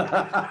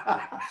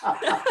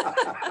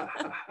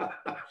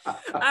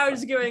 I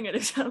was giving an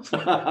example.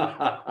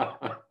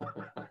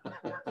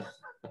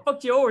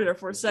 Fucked you over there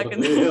for a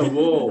second. Yeah,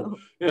 whoa.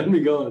 Let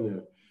me go in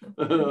there.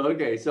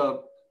 Okay,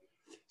 so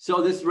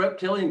this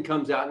reptilian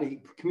comes out and he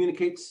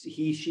communicates,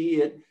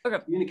 it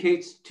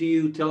communicates to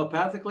you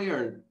telepathically,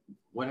 or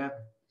what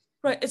happened?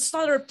 Right, it's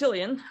not a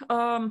reptilian.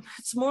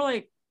 It's more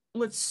like,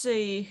 let's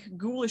say,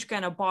 ghoulish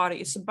kind of body.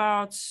 It's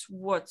about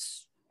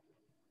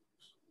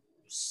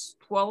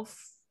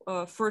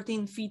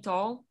 13 feet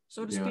tall,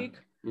 so to speak.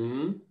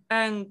 Mm-hmm.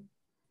 And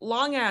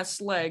long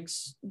ass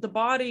legs. The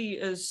body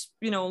is,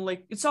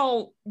 like, it's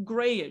all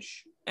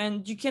grayish.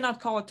 and you cannot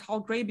call it tall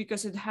gray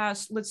because it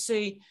has, let's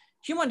say,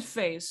 human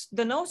face.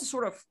 The nose is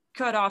sort of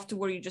cut off to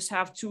where you just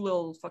have two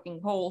little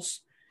fucking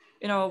holes.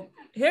 You know,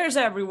 hairs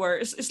everywhere.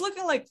 It's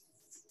looking like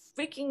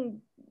freaking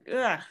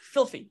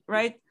filthy,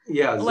 right?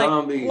 Yeah, Like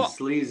zombie,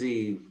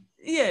 sleazy.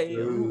 yeah,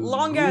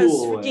 long ass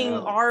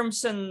freaking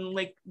arms and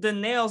like the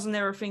nails and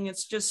everything.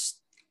 It's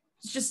just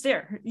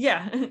there.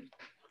 Yeah.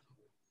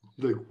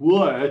 Like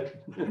what?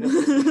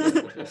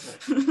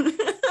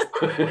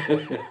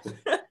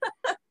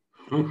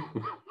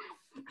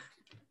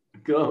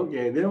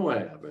 Okay, then what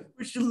happened?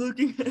 What you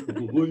looking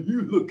at? What are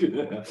you looking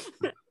at?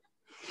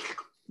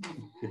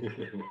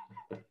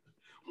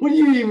 What are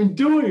you even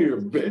doing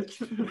here,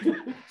 bitch?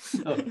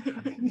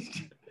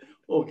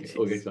 Okay,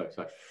 sorry.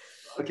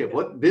 Okay,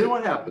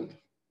 what happened?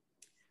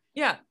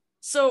 Yeah.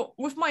 So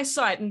with my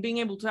sight and being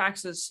able to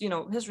access,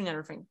 history and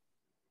everything,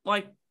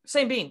 like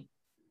same being.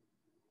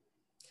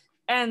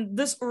 And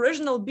this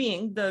original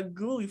being, the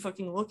ghouly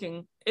fucking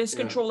looking, is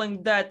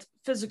controlling that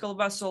physical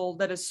vessel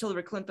that is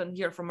Hillary Clinton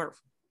here from Earth.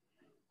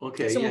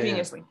 Okay,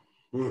 simultaneously.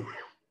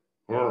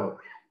 Yeah.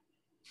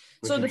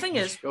 So the thing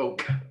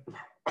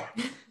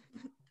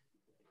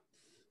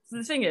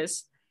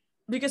is,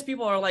 because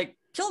people are like,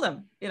 kill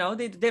them, they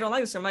don't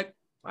like this. I'm like,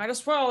 might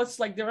as well. It's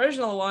like the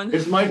original one.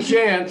 It's my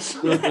chance.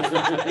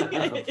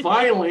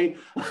 Finally.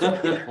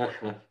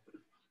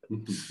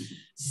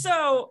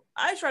 So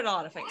I tried a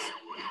lot of things.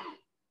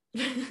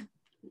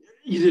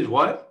 You did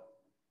what?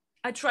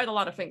 I tried a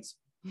lot of things.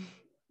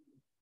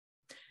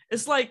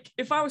 It's like,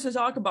 if I was to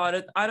talk about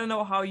it, I don't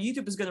know how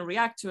YouTube is going to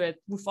react to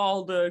it with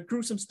all the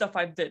gruesome stuff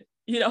I did,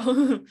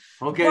 Okay,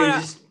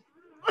 but,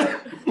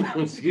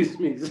 excuse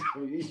me,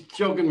 he's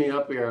choking me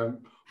up here.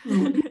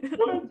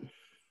 What?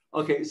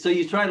 Okay, so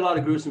you tried a lot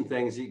of gruesome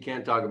things that you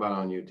can't talk about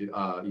on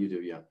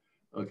YouTube. Yeah.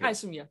 Okay. I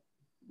assume, yeah.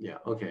 Yeah,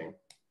 okay.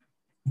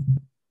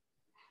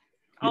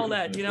 All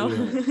that,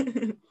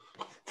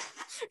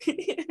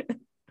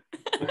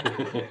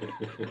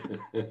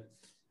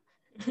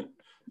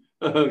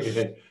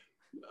 Okay.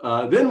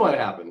 Then what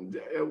happened?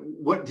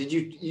 What did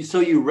you so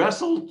you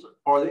wrestled,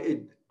 or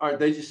they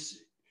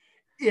just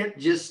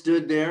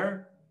stood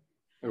there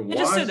and watched? It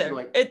just stood there.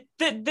 Like, it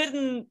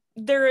didn't.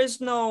 There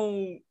is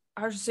no,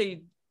 how to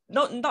say,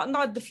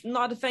 not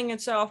the thing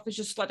itself. It's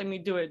just letting me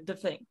do it, the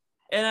thing.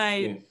 And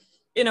I,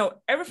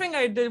 everything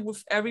I did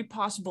with every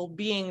possible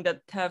being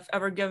that have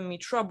ever given me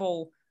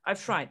trouble,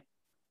 I've tried.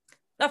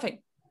 Nothing.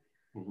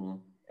 Mm-hmm.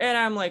 And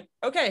I'm like,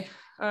 okay,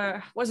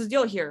 what's the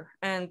deal here?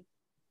 And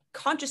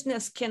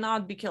consciousness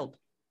cannot be killed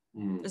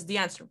is the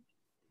answer.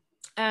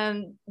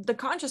 And the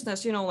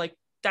consciousness, like,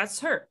 that's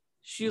her.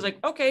 She's like,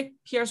 okay,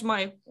 here's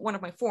one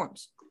of my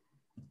forms.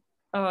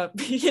 How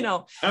do you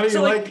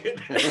like it?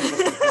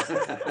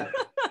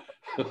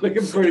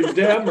 Looking pretty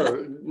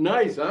damn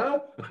nice, huh?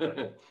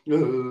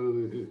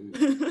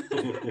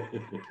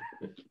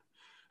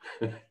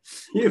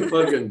 You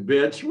fucking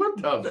bitch.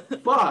 What the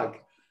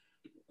fuck?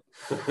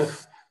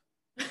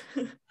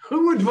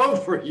 Who would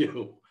vote for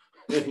you?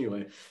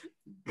 Anyway.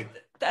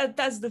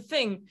 That's the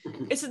thing.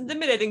 It's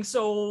intimidating,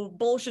 so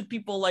bullshit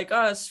people like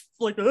us,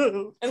 like,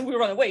 and we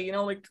run away,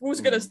 like,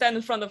 who's gonna stand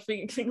in front of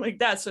thing like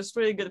that? So it's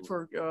really good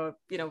for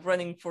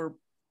running for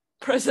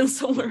president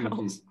somewhere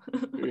else.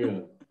 Yeah.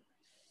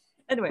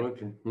 Anyway,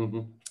 okay.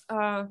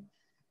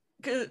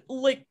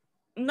 Like,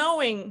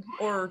 knowing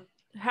or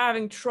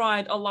having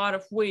tried a lot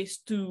of ways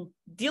to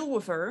deal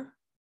with her,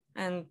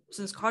 and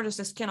since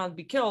consciousness cannot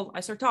be killed, I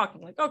start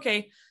talking like,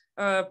 okay,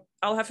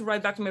 I'll have to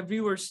write back to my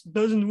viewers,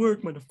 doesn't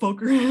work,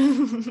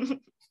 motherfucker.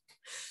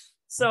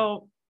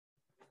 So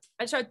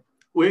I tried.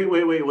 Wait,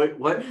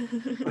 what?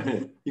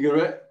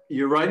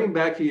 You're writing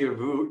back to your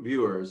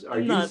viewers. Are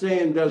you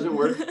saying doesn't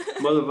work,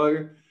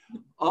 motherfucker?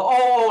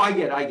 Oh, I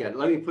get it.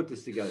 Let me put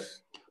this together.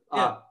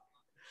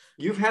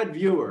 You've had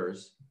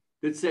viewers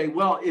that say,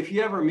 well, if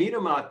you ever meet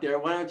them out there,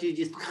 why don't you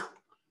just...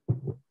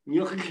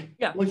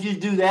 Once you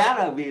do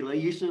that, Avila,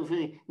 you're so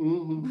funny.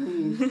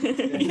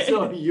 And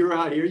so you're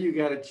out here, you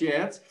got a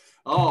chance.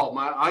 Oh,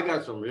 I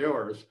got some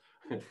viewers.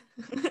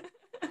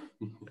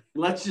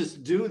 Let's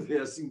just do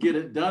this and get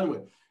it done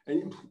with.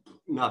 And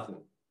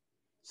nothing.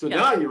 So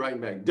now you're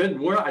writing back.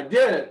 Didn't work. I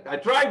did it. I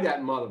tried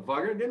that,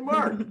 motherfucker. It didn't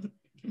work.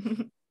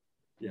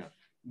 Yeah.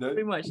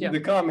 Pretty much, yeah. The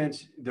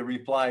comments, the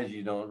replies,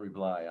 you don't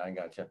reply. I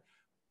got you.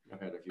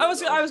 I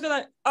was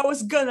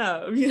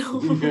gonna,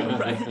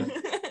 right.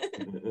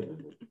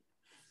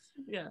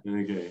 Yeah.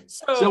 Okay.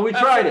 So we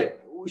tried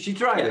it. She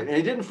tried it, and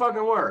it didn't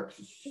fucking work.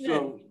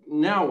 So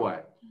now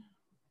what?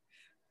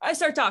 I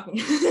start talking.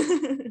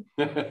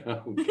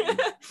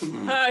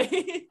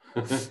 Hi.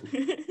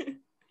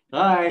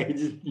 Hi.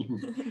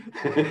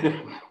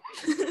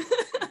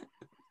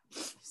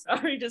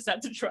 Sorry, just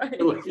had to try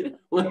it.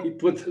 Let me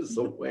put this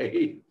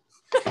away.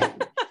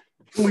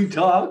 Can we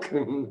talk?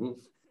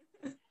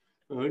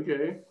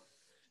 Okay.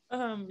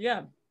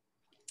 Yeah.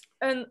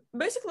 And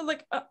basically,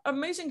 like,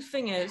 amazing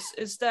thing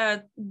is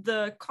that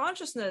the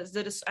consciousness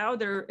that is out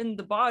there in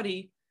the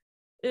body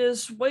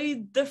is way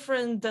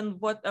different than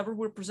whatever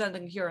we're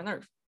presenting here on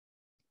Earth.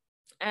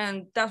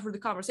 And that's where the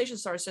conversation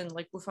starts, and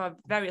like with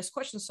various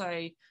questions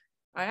I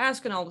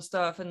ask and all the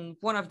stuff. And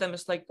one of them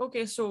is like,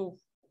 okay, so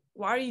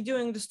why are you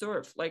doing this to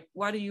Earth? Like,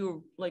 why do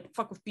you like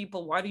fuck with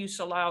people? Why do you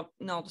sell out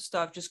and all the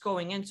stuff? Just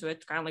going into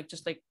it, kind of like,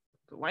 just like,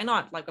 why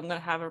not? Like, I'm gonna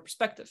have a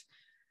perspective.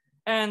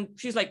 And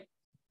she's like,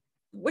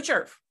 which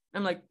Earth?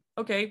 I'm like,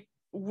 okay,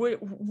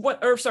 what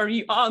Earths are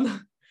you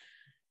on?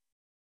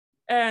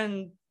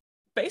 And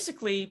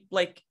basically,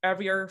 like,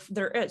 every Earth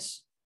there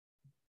is.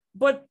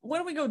 But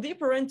when we go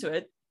deeper into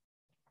it,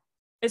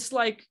 it's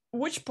like,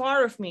 which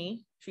part of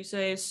me, she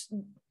says,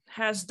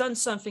 has done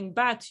something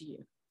bad to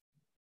you?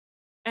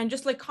 And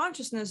just like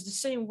consciousness, the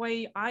same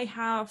way I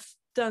have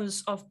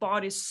tons of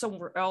bodies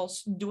somewhere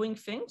else doing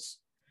things,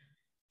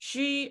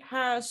 she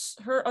has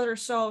her other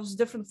selves,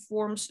 different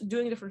forms,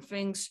 doing different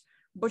things,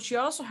 but she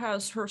also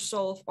has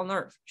herself on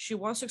Earth. She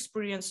wants to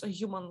experience a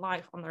human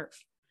life on Earth.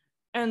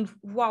 And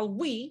while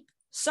we,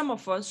 some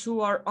of us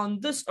who are on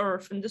this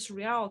Earth, in this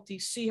reality,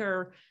 see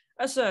her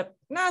as a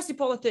nasty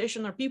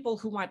politician, or people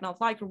who might not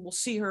like her will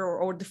see her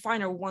or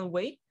define her one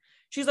way,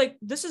 she's like,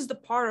 this is the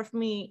part of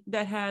me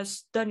that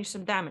has done you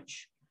some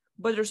damage.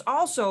 But there's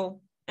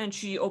also, and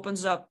she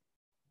opens up,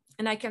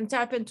 and I can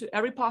tap into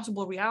every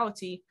possible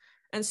reality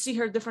and see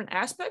her different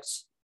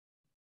aspects.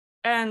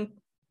 And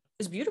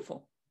it's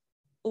beautiful.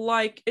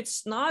 Like,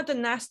 it's not a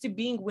nasty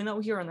being we know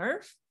here on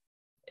Earth.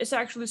 It's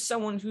actually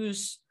someone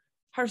who's,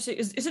 how to say,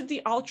 is it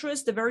the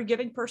altruist, the very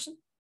giving person?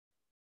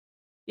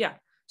 Yeah.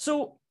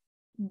 So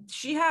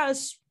she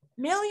has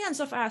millions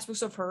of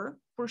aspects of her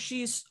where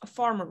she's a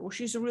farmer, where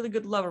she's a really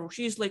good lover, where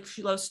she's like,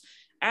 she loves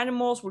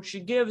animals, where she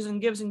gives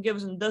and gives and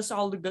gives and does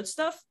all the good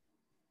stuff.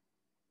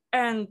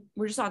 And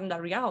we're just not in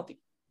that reality.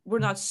 We're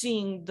not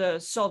seeing the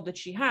self that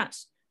she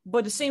has.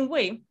 But the same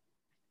way,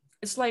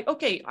 it's like,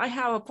 okay, I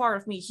have a part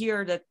of me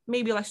here that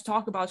maybe likes to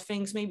talk about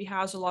things, maybe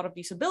has a lot of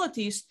these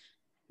abilities,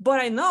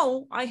 but I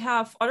know I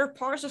have other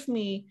parts of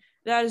me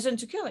that is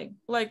into killing.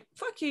 Like,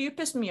 fuck you, you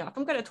pissed me off,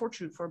 I'm gonna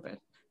torture you for a bit.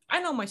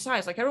 I know my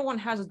sides, like everyone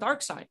has a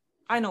dark side.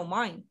 I know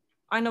mine.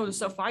 I know the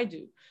stuff I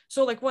do.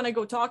 So like when I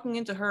go talking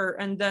into her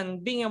and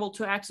then being able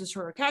to access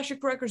her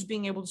Akashic records,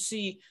 being able to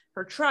see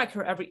her track,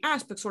 her every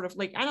aspect, sort of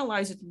like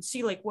analyze it and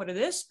see like what it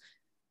is,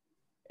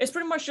 it's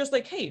pretty much just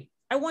like, hey,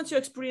 I want to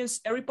experience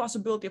every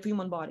possibility of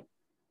human body.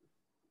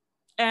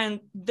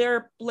 And there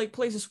are like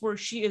places where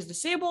she is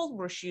disabled,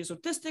 where she is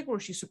autistic, where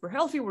she's super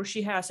healthy, where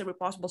she has every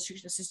possible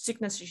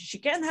sickness she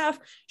can have.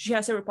 She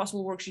has every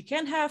possible work she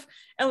can have.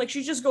 And like,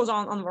 she just goes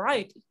on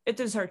variety. It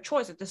is her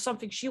choice. It is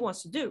something she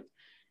wants to do.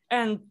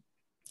 And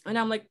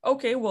I'm like,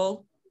 okay,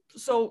 well,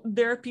 so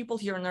there are people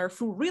here on Earth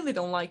who really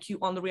don't like you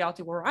on the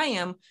reality where I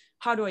am.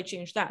 How do I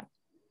change that?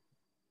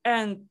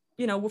 And,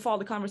 you know, with all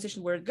the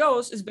conversation where it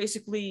goes is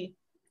basically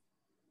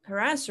her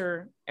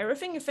answer,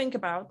 everything you think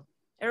about,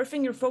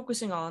 everything you're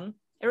focusing on,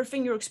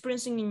 everything you're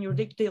experiencing in your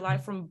day-to-day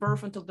life from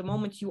birth until the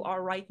moment you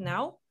are right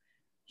now,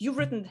 you've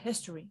written the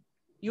history.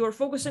 You are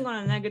focusing on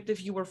a negative,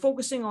 you were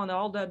focusing on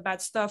all that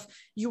bad stuff,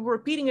 you were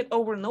repeating it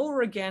over and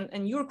over again,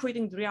 and you're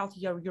creating the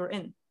reality you're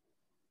in.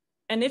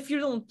 And if you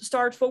don't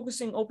start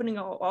focusing, opening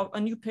a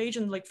new page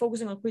and like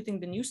focusing on creating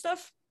the new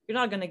stuff, you're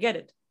not gonna get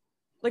it.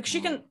 Like,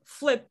 she can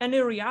flip any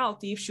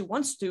reality if she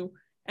wants to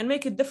and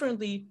make it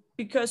differently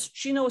because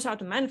she knows how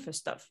to manifest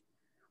stuff.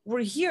 We're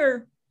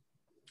here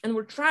and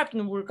we're trapped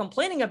and we're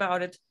complaining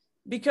about it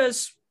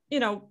because, you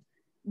know,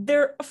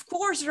 there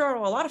are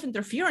a lot of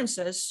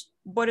interferences,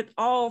 but it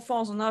all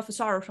falls on us.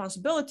 It's our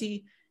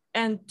responsibility.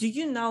 And do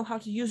you know how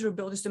to use your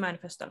abilities to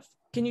manifest stuff?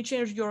 Can you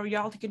change your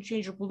reality? Can you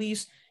change your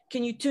beliefs?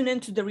 Can you tune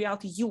into the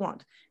reality you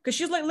want? Because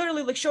she's like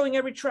literally like showing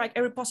every track,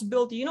 every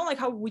possibility. You know, like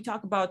how we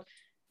talk about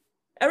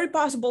every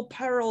possible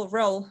parallel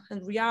realm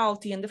and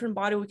reality and different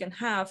body we can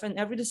have, and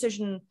every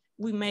decision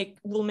we make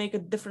will make a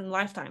different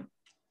lifetime.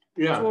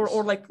 Yeah. So,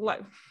 or like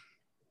life.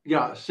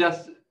 Yeah,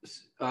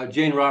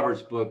 Jane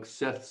Roberts' book,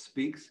 Seth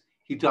Speaks,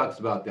 he talks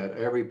about that.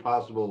 Every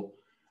possible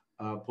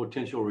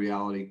potential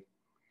reality.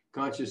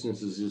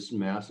 Consciousness is just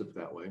massive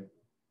that way.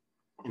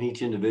 And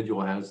each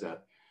individual has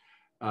that.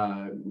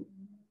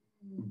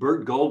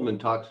 Bert Goldman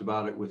talks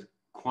about it with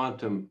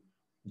quantum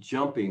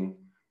jumping,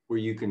 where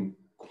you can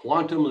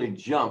quantumly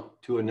jump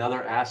to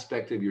another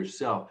aspect of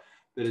yourself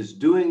that is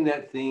doing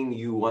that thing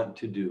you want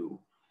to do.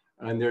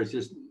 And there's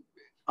just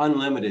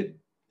unlimited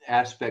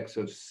aspects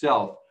of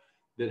self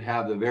that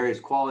have the various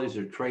qualities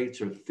or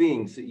traits or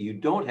things that you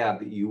don't have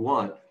that you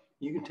want.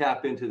 You can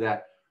tap into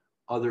that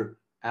other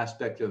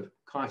aspect of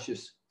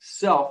conscious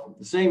self,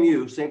 the same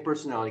you, same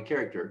personality,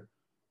 character,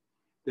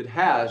 that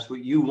has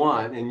what you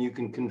want, and you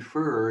can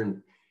confer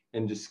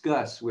and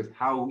discuss with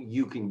how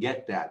you can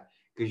get that,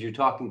 because you're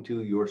talking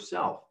to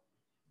yourself.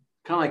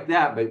 Kind of like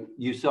that, but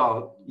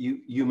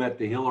you met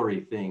the Hillary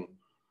thing.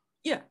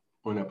 Yeah.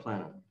 On that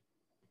planet.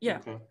 Yeah.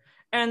 Okay.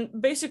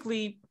 And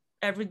basically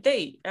every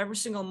day, every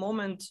single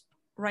moment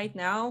right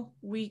now,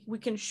 we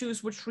can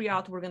choose which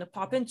reality we're going to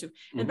pop into.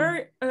 Mm-hmm.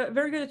 And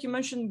very good that you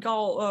mentioned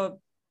Gal,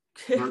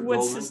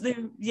 what's his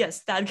name?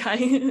 Yes, that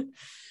guy.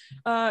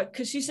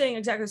 Because she's saying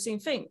exactly the same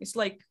thing. It's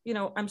like, you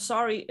know, I'm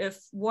sorry if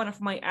one of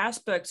my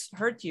aspects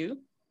hurt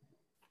you,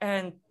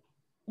 and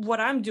what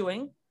I'm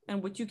doing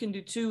and what you can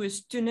do too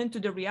is tune into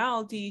the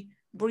reality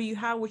where you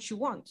have what you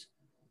want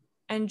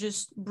and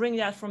just bring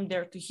that from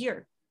there to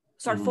here.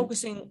 Start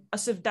focusing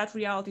as if that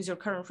reality is your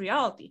current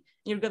reality.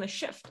 You're going to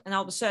shift. And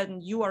all of a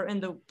sudden you are in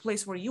the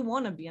place where you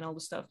want to be and all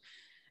this stuff.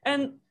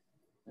 And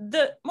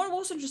the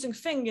most interesting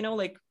thing, you know,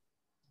 like,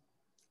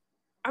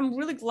 I'm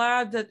really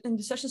glad that in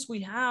the sessions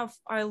we have,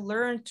 I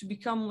learned to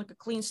become like a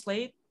clean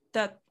slate,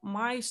 that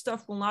my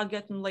stuff will not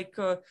get in, like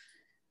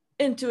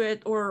into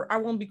it, or I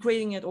won't be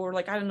creating it, or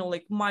like, I don't know,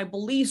 like my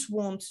beliefs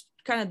won't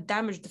kind of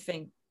damage the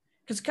thing.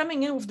 Because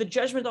coming in with the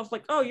judgment of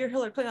like, oh, you're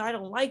Hillary Clinton, I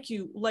don't like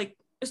you, like,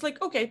 it's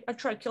like, okay, I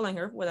tried killing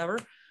her, whatever.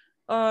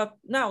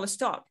 Now let's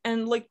talk.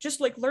 And like,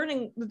 just like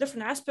learning the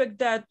different aspect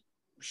that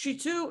she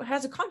too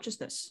has a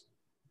consciousness.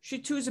 She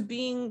too is a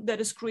being that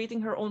is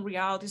creating her own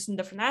realities in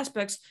different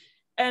aspects.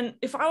 And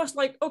if I was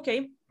like,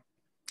 okay,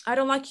 I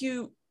don't like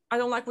you, I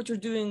don't like what you're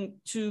doing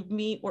to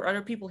me or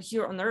other people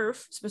here on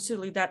Earth,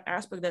 specifically that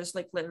aspect that is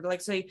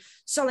like say,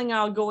 selling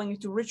out, going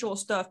into ritual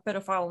stuff,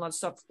 pedophile and that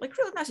stuff, like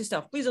really nasty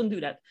stuff. Please don't do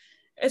that.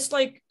 It's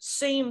like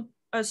same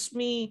as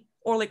me,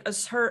 or like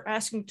as her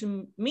asking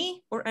to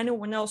me or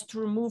anyone else to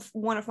remove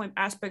one of my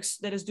aspects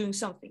that is doing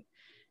something.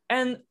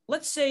 And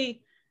let's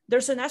say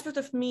there's an aspect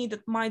of me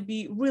that might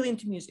be really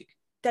into music.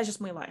 That's just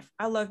my life.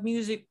 I love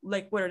music,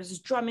 like whether this is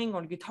drumming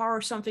or guitar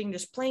or something,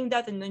 just playing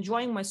that and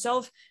enjoying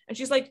myself. And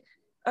she's like,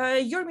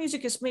 your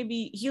music is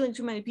maybe healing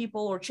too many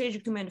people or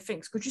changing too many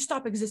things. Could you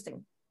stop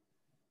existing?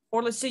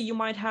 Or let's say you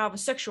might have a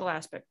sexual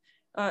aspect.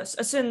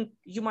 As in,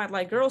 you might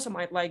like girls, I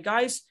might like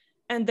guys.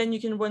 And then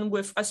you can run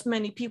with as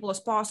many people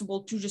as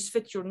possible to just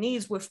fit your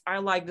needs with, I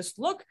like this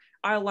look,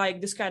 I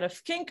like this kind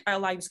of kink, I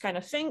like this kind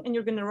of thing. And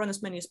you're going to run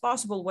as many as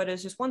possible, whether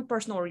it's just one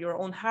person or your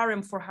own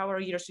harem for however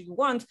years you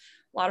want.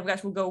 A lot of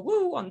guys will go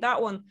woo on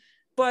that one.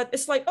 But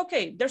it's like,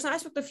 okay, there's an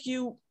aspect of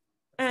you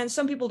and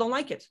some people don't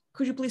like it.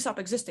 Could you please stop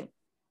existing?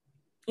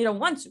 You don't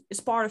want to. It's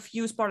part of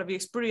you, it's part of the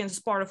experience,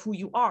 it's part of who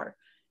you are.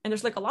 And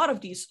there's like a lot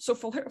of these. So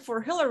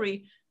for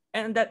Hillary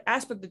and that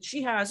aspect that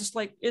she has, it's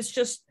like, it's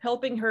just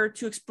helping her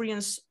to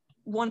experience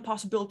one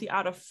possibility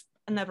out of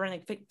a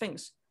never-ending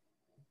things.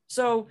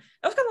 So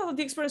that was kind of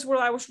the experience where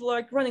I was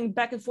like running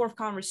back and forth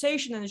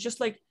conversation, and it's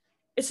just like,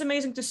 it's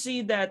amazing to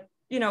see that,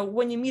 you know,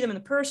 when you meet them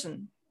in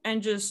person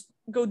and just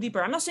go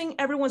deeper. I'm not saying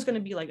everyone's going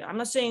to be like that. I'm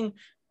not saying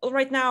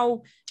right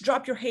now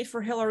drop your hate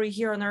for Hillary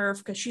here on Earth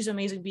because she's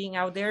amazing being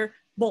out there.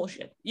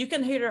 Bullshit. You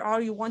can hate her all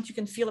you want, you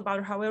can feel about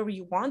her however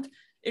you want.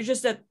 It's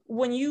just that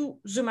when you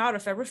zoom out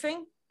of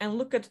everything and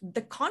look at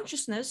the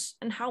consciousness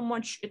and how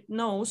much it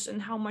knows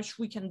and how much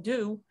we can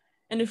do,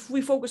 and if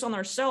we focus on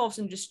ourselves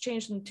and just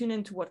change and tune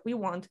into what we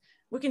want,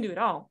 we can do it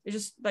all. It's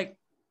just like,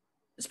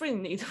 it's pretty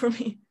neat for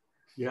me.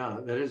 Yeah,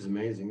 that is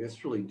amazing.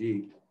 That's really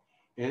deep.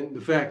 And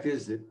the fact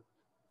is that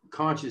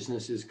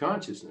consciousness is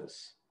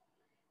consciousness.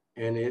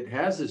 And it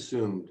has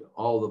assumed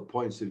all the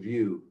points of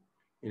view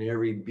in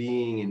every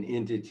being and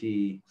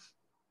entity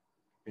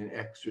and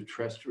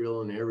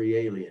extraterrestrial and every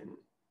alien.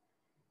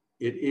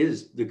 It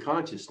is the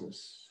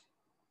consciousness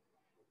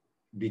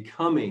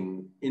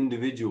becoming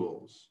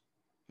individuals.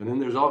 And then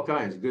there's all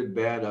kinds, good,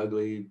 bad,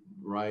 ugly,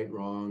 right,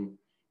 wrong,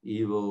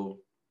 evil,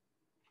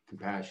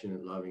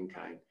 compassionate, loving,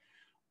 kind.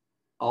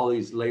 All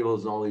these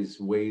labels, all these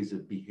ways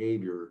of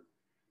behavior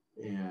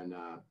and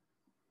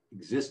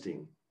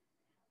existing.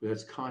 But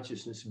that's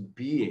consciousness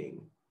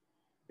being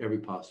every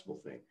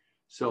possible thing.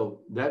 So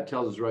that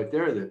tells us right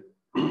there that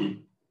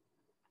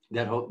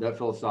that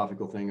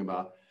philosophical thing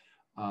about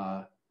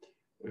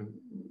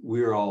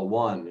we're all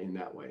one in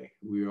that way.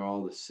 We are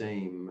all the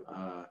same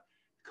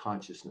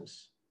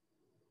consciousness.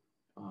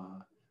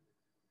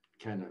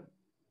 Kind of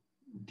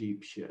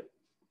deep shit.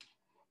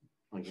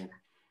 Okay.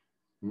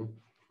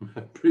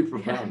 Pretty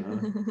profound,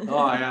 huh?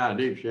 Oh yeah,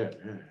 deep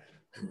shit.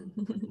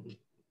 Yeah.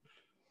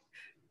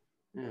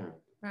 Yeah.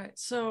 Right.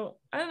 So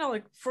I don't know,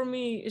 like for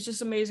me, it's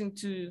just amazing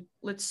to,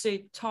 let's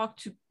say, talk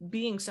to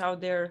beings out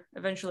there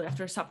eventually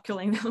after I stop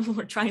killing them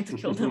or trying to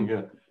kill them.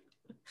 Yeah.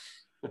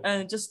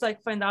 And just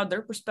like find out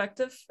their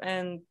perspective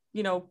and,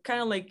 you know,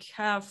 kind of like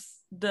have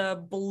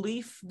the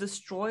belief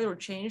destroyed or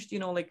changed, you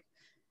know, like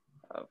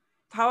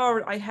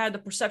however I had the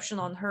perception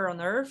on her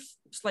on Earth,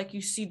 it's like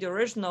you see the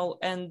original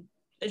and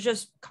it's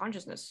just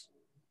consciousness.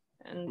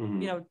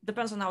 And, you know,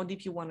 depends on how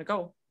deep you want to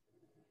go.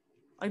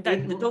 Like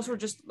that, those were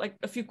just like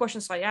a few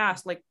questions I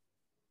asked. Like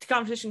the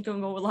conversation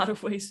can go a lot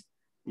of ways.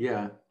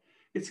 Yeah,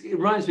 it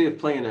reminds me of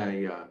playing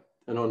an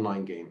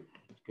online game.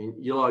 And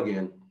you log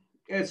in.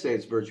 I'd say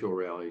it's virtual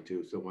reality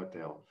too. So what the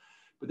hell?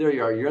 But there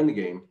you are. You're in the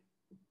game,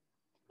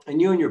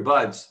 and you and your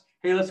buds.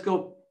 Hey, let's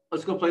go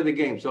play the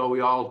game. So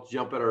we all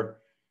jump at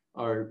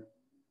our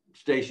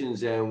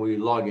stations and we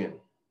log in.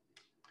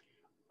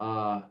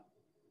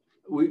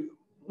 We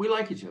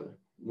like each other.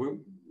 We're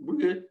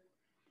good.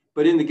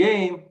 But in the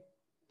game,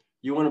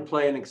 you want to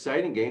play an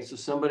exciting game, so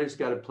somebody's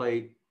got to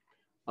play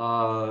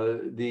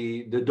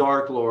the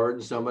Dark Lord,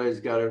 and somebody's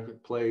got to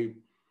play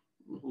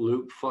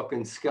Luke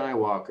fucking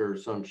Skywalker or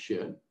some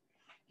shit.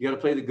 You got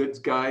to play the good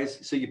guys,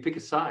 so you pick a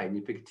side,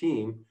 you pick a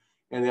team,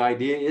 and the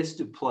idea is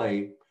to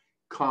play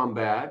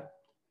combat,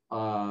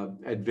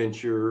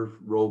 adventure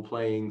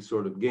role-playing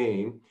sort of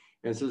game.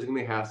 And so there's going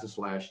to be hack and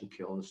slash and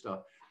kill and stuff.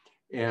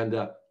 And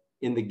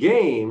in the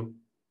game,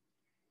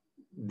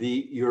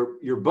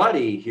 your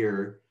buddy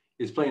here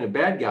is playing a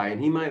bad guy,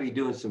 and he might be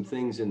doing some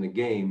things in the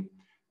game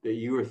that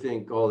you would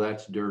think, oh,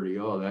 that's dirty,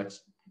 oh,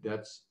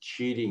 that's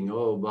cheating,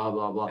 oh, blah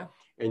blah blah. Yeah.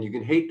 And you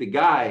can hate the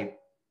guy,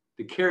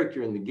 the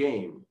character in the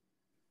game,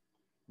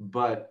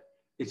 but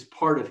it's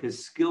part of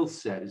his skill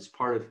set. It's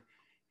part of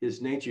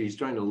his nature. He's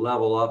trying to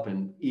level up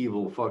in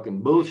evil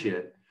fucking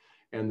bullshit,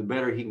 and the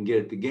better he can get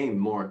at the game, the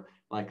more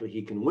likely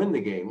he can win the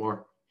game.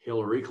 Or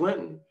Hillary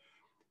Clinton.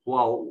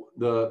 While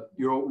the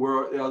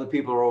other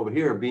people are over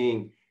here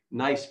being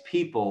nice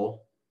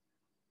people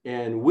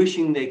and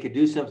wishing they could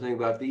do something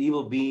about the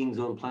evil beings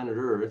on planet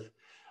Earth.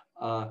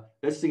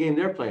 That's the game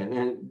they're playing.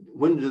 And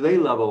when do they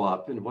level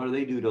up? And what do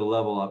they do to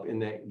level up in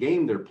that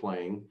game they're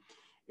playing?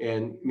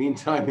 And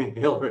meantime,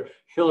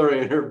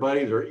 Hillary and her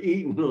buddies are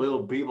eating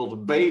little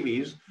people's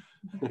babies.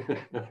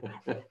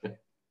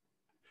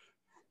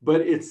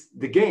 But it's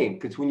the game,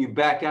 because when you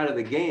back out of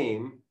the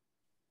game,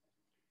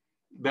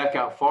 back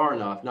out far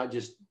enough, not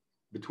just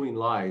between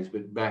lies,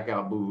 but back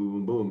out, boom, boom,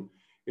 boom, boom.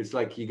 It's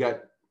like you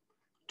got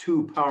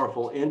two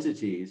powerful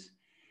entities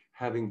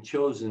having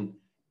chosen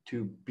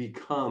to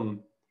become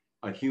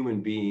a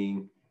human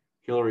being.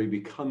 Hillary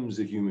becomes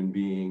a human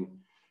being,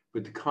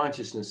 but the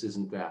consciousness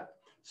isn't that.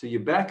 So you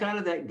back out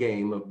of that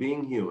game of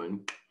being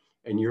human,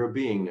 and you're a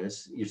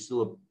beingness. You're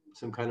still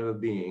some kind of a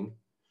being,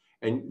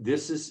 and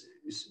this is,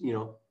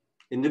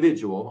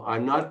 individual.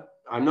 I'm not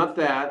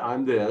that.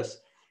 I'm this.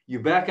 You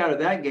back out of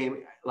that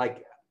game,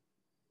 like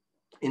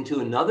into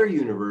another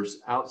universe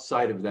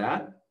outside of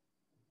that,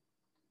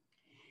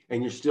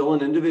 and you're still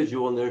an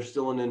individual, and they're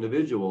still an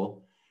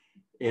individual,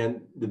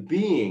 and the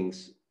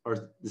beings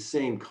are the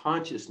same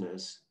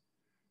consciousness,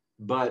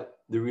 but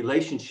the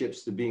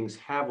relationships the beings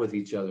have with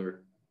each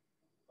other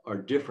are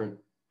different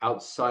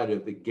outside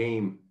of the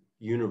game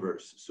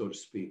universe, so to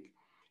speak.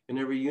 And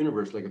every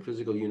universe, like a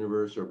physical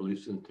universe or belief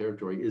system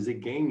territory, is a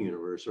game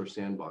universe or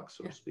sandbox,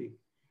 so to speak.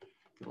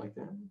 Like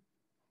that.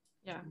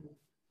 Yeah.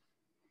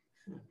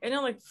 And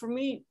then, like, for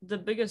me, the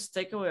biggest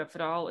takeaway of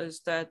it all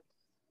is that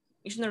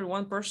each and every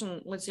one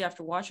person, let's say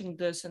after watching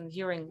this and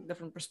hearing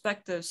different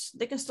perspectives,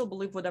 they can still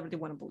believe whatever they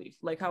want to believe.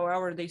 Like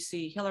however they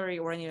see Hillary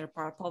or any other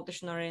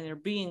politician or any other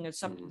being,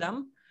 it's up to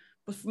them.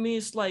 But for me,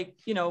 it's like,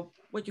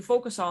 what you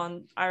focus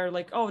on are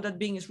like, oh, that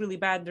being is really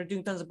bad. They're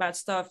doing tons of bad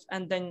stuff.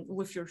 And then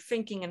with your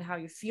thinking and how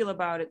you feel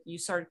about it, you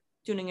start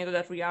tuning into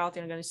that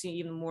reality and going to see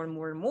even more and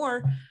more and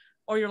more.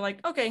 Or you're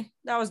like, okay,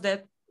 that was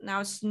that.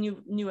 Now it's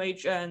new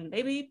age, and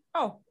maybe,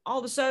 all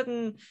of a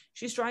sudden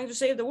she's trying to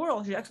save the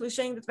world. She's actually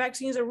saying that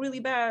vaccines are really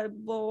bad,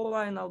 blah, blah,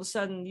 blah. And all of a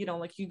sudden,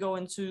 like you go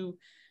into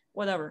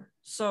whatever.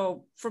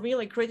 So for me,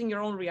 like creating your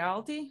own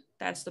reality,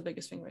 that's the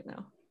biggest thing right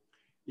now.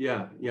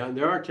 Yeah. And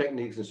there are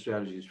techniques and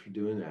strategies for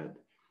doing that.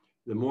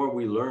 The more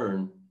we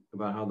learn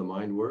about how the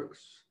mind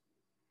works,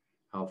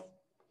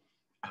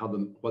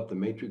 what the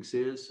matrix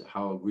is,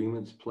 how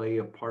agreements play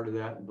a part of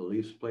that,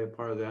 beliefs play a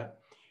part of that,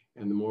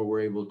 and the more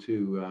we're able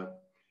to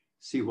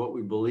see what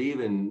we believe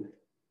and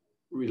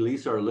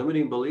release our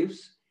limiting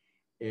beliefs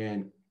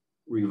and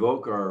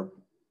revoke our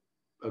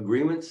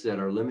agreements that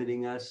are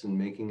limiting us and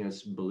making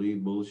us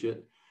believe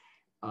bullshit.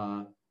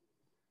 And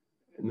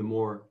the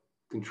more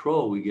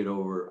control we get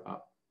over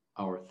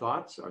our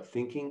thoughts, our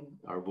thinking,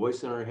 our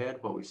voice in our head,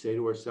 what we say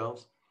to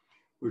ourselves,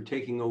 we're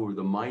taking over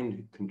the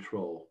mind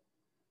control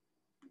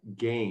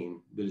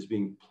game that is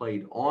being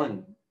played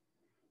on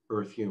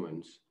Earth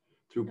humans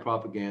through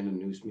propaganda,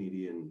 news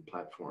media, and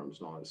platforms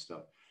and all that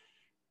stuff.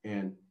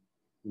 And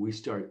we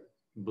start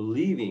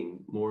believing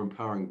more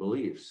empowering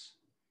beliefs,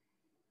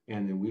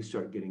 and then we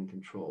start getting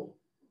control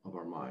of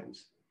our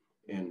minds.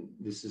 And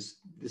this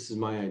is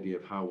my idea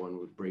of how one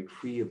would break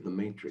free of the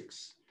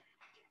matrix.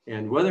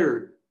 And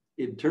whether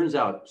it turns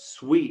out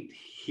sweet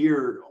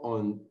here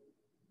on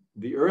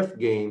the Earth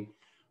game,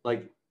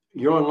 like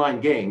your online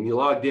game, you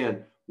logged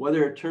in,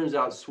 whether it turns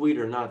out sweet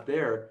or not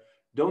there,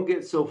 don't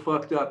get so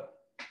fucked up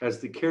as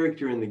the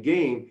character in the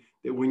game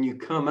that when you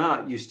come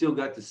out, you still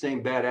got the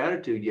same bad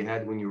attitude you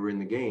had when you were in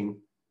the game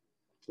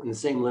and the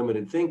same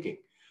limited thinking.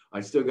 I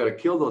still got to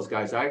kill those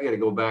guys. I got to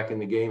go back in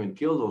the game and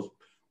kill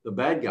the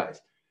bad guys.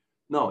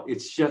 No,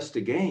 it's just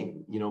a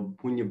game.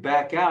 When you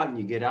back out and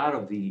you get out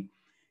of the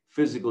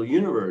physical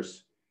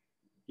universe,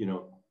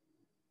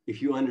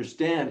 if you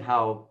understand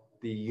how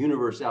the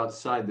universe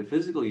outside the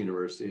physical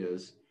universe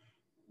is,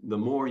 the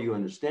more you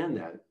understand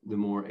that, the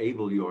more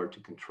able you are to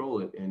control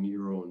it and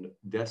your own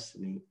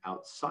destiny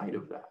outside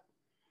of that.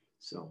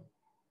 So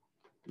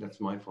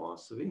that's my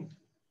philosophy.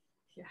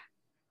 Yeah,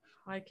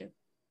 I like it.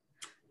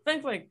 I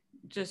think like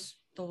just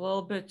a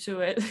little bit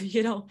to it,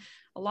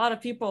 a lot of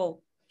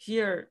people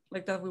here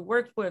like that we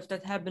worked with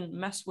that have been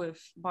messed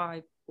with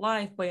by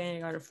life, by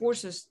any other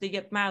forces, they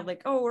get mad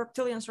like, oh,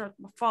 reptilians are at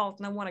fault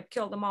and I want to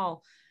kill them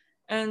all.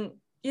 And,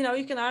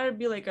 you can either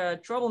be like a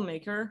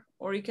troublemaker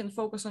or you can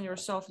focus on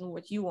yourself and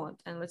what you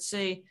want. And let's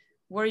say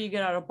where you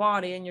get out of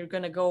body and you're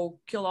going to go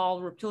kill all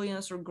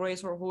reptilians or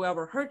grays or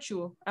whoever hurt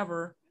you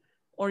ever.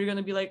 or you're going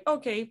to be like,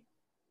 okay,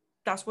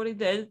 that's what I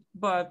did,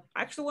 but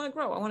I actually want to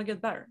grow. I want to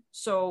get better.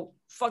 So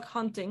fuck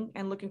hunting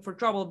and looking for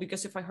trouble,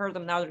 because if I hurt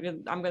them now,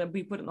 I'm going to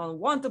be put on a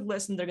wanted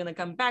list and they're going to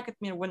come back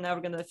at me and we're never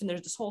going to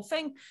finish this whole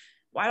thing.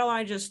 Why don't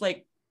I just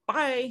like,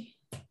 bye,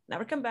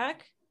 never come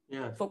back,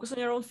 focus on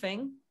your own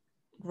thing,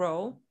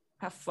 grow,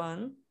 have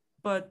fun,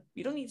 but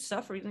you don't need to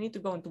suffer. You don't need to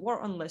go into war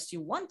unless you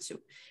want to.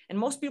 And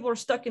most people are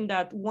stuck in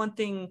that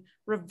wanting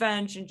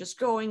revenge and just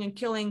going and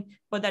killing,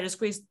 but that just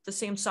creates the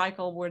same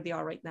cycle where they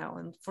are right now.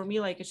 And for me,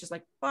 like, it's just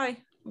like, bye,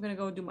 I'm going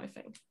to go do my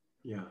thing.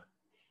 Yeah.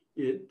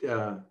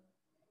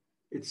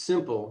 It's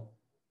simple.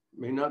 It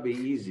may not be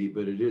easy,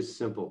 but it is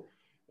simple.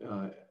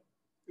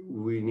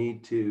 We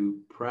need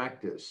to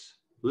practice,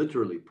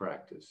 literally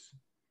practice,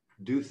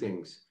 do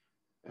things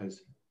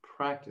as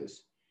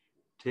practice,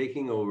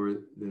 taking over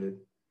the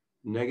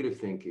negative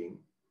thinking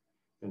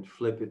and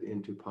flip it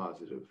into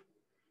positive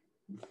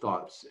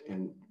thoughts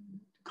and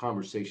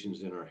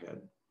conversations in our head.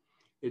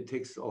 It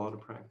takes a lot of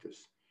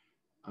practice.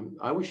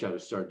 I wish I'd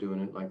have started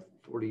doing it like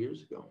 40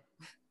 years ago.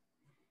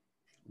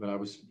 But I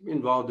was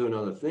involved doing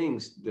other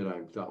things that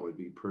I thought would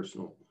be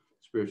personal,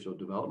 spiritual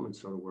development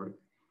sort of work.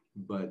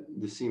 But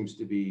this seems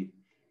to be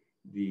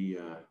the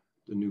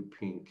new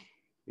pink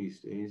these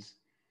days.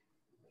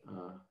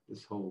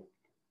 This whole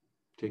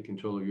take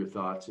control of your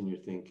thoughts and your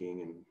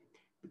thinking and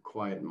the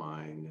quiet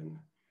mind and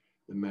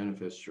the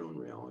manifest your own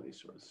reality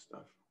sort of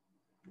stuff.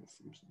 That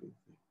seems to be the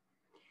thing.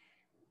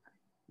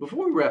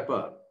 Before we wrap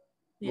up,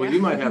 well,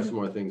 you might have some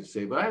more things to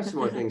say, but I have some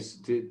more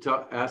things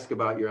to ask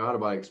about your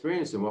out-of-body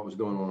experience and what was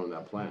going on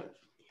that planet.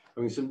 I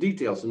mean, some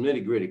details, some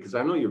nitty-gritty, because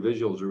I know your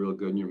visuals are real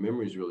good and your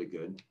memory is really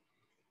good.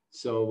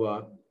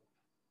 So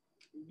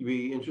you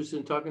be interested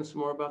in talking some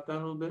more about that a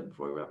little bit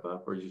before we wrap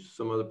up, or is there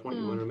some other point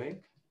you want to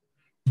make?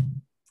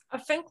 I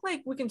think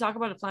like we can talk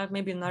about the planet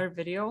maybe in another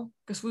video,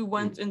 because we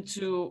went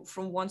into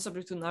from one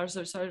subject to another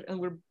subject and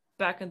we're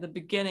back in the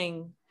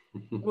beginning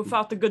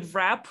without the good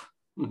wrap.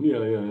 Yeah.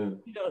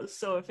 You know,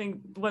 so I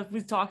think what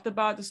we talked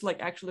about is like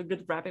actually a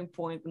good wrapping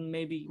point, and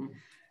maybe.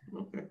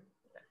 Okay.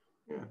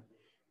 Yeah.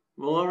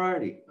 Well, all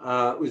righty.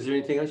 Was there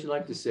anything else you'd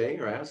like to say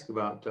or ask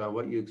about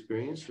what you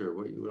experienced or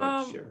what you would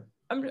like to share?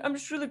 I'm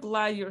just really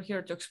glad you're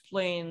here to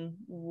explain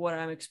what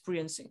I'm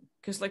experiencing,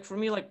 because like for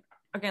me, like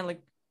again,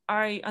 like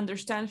I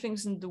understand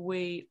things in the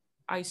way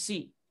I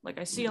see. Like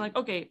I see, like,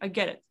 okay, I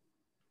get it,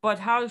 but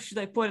how should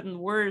I put it in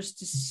words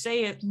to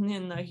say it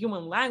in a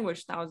human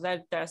language now?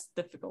 That's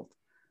difficult.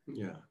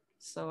 Yeah.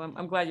 So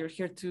I'm glad you're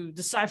here to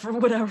decipher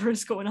whatever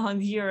is going on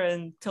here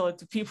and tell it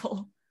to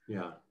people.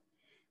 Yeah.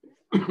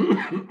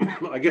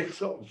 I guess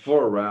so,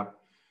 for a wrap,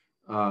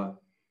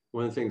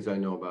 one of the things I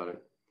know about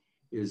it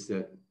is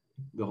that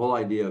the whole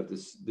idea of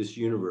this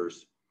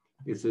universe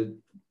is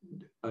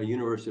a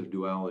universe of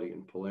duality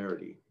and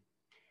polarity,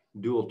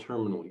 dual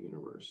terminal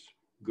universe,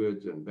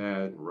 goods and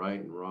bad, and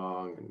right and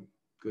wrong, and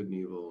good and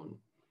evil, and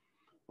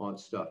all that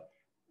stuff.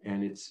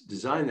 And it's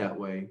designed that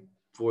way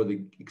for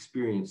the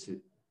experience it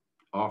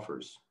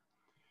offers.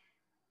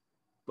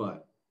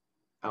 But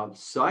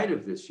outside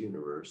of this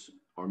universe,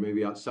 or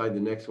maybe outside the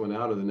next one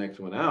out or the next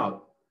one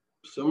out,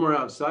 somewhere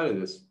outside of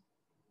this,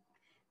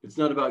 it's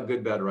not about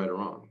good, bad, right, or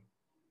wrong.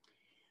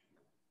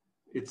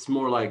 It's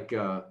more like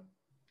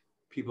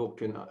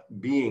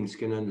beings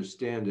can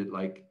understand it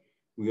like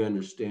we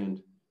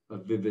understand a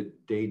vivid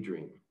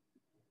daydream.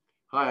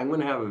 Hi, I'm going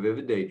to have a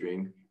vivid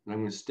daydream, and I'm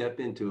going to step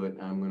into it,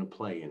 and I'm going to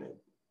play in it.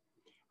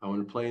 I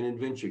want to play an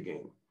adventure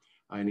game.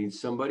 I need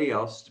somebody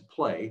else to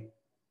play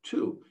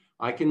too.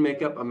 I can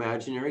make up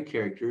imaginary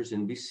characters,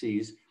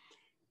 NPCs,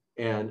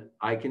 and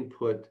I can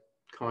put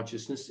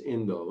consciousness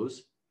in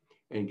those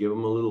and give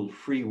them a little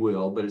free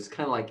will, but it's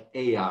kind of like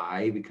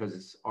AI because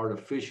it's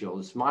artificial.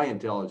 It's my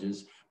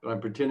intelligence, but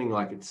I'm pretending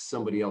like it's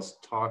somebody else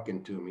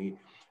talking to me,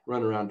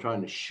 running around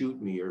trying to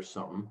shoot me or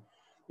something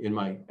in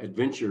my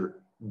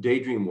adventure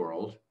daydream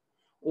world.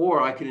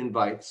 Or I can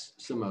invite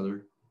some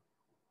other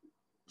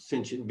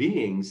sentient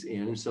beings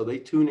in, so they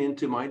tune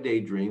into my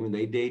daydream and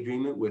they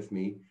daydream it with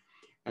me.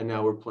 And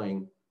now we're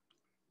playing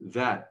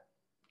that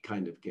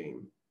kind of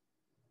game.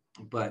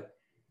 But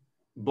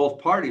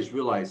both parties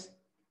realize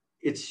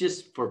it's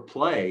just for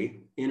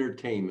play,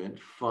 entertainment,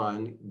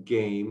 fun,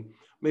 game.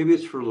 Maybe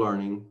it's for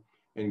learning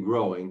and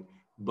growing,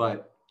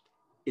 but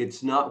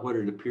it's not what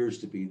it appears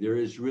to be. There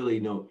is really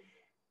no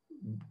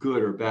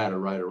good or bad or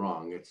right or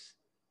wrong. It's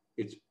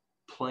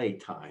play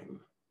time.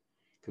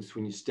 Because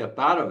when you step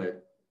out of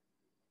it,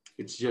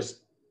 it's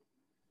just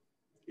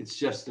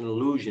an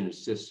illusion.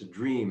 It's just a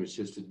dream. It's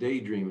just a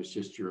daydream. It's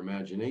just your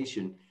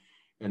imagination.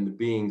 And the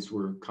beings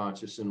were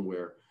conscious and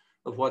aware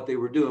of what they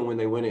were doing when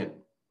they went in.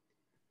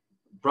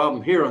 The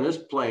problem here on this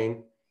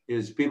plane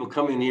is people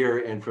come in here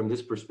and from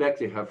this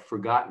perspective have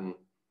forgotten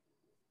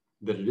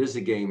that it is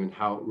a game and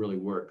how it really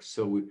works.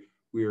 So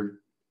we're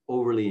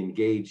overly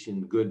engaged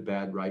in good,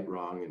 bad, right,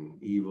 wrong,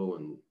 and evil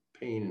and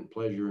pain and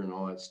pleasure and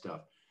all that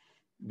stuff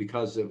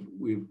because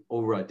we've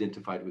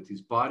over-identified with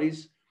these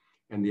bodies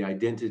and the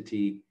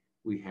identity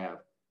we have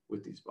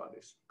with these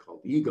bodies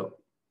called ego.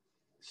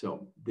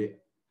 So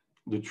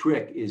the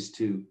trick is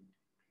to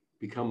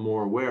become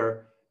more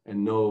aware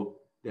and know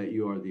that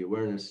you are the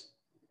awareness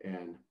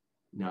and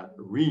not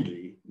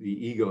really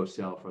the ego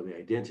self or the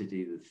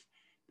identity,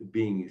 the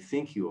being you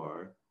think you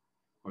are,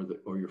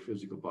 or your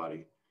physical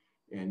body,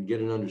 and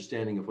get an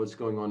understanding of what's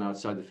going on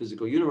outside the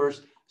physical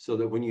universe, so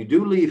that when you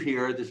do leave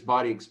here, this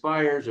body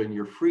expires and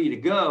you're free to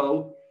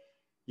go.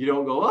 You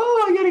don't go,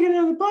 oh, I got to get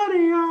another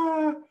body,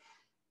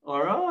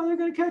 or oh, they're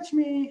going to catch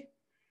me.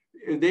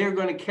 They're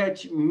going to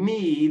catch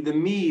me, the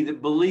me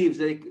that believes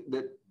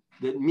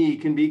that me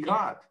can be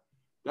caught.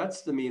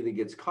 That's the me that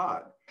gets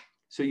caught.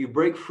 So you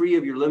break free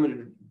of your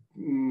limited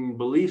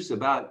beliefs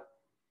about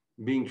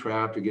being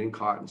trapped or getting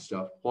caught and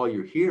stuff while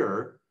you're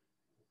here.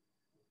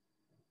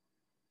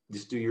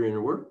 Just do your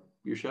inner work,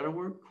 your shadow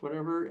work,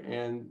 whatever,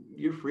 and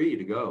you're free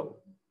to go,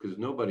 because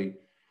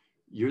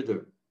you're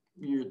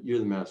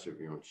the master of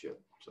your own ship,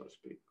 so to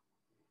speak.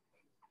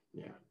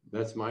 Yeah,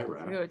 that's my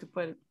wrap. Good way to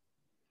put it.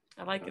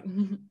 I like it.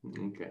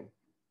 Okay.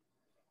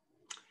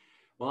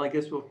 Well, I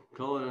guess we'll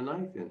call it a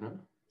night then, huh?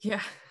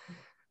 Yeah.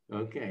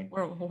 Okay.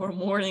 Or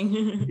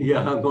morning.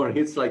 Yeah, morning.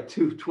 It's like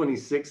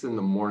 2:26 in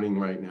the morning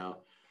right now.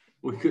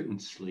 We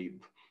couldn't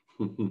sleep.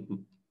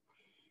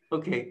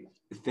 Okay.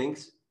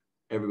 Thanks,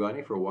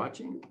 everybody, for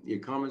watching. Your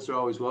comments are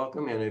always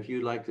welcome. And if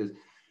you'd like to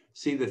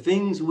see the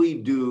things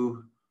we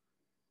do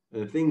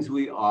and the things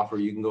we offer,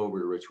 you can go over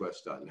to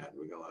richwest.net.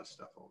 We got a lot of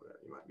stuff over there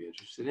you might be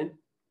interested in.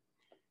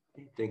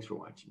 Okay, thanks for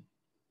watching.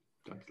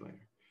 Talk to you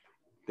later.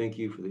 Thank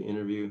you for the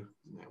interview.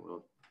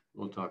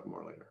 We'll talk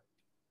more later.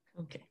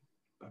 Okay.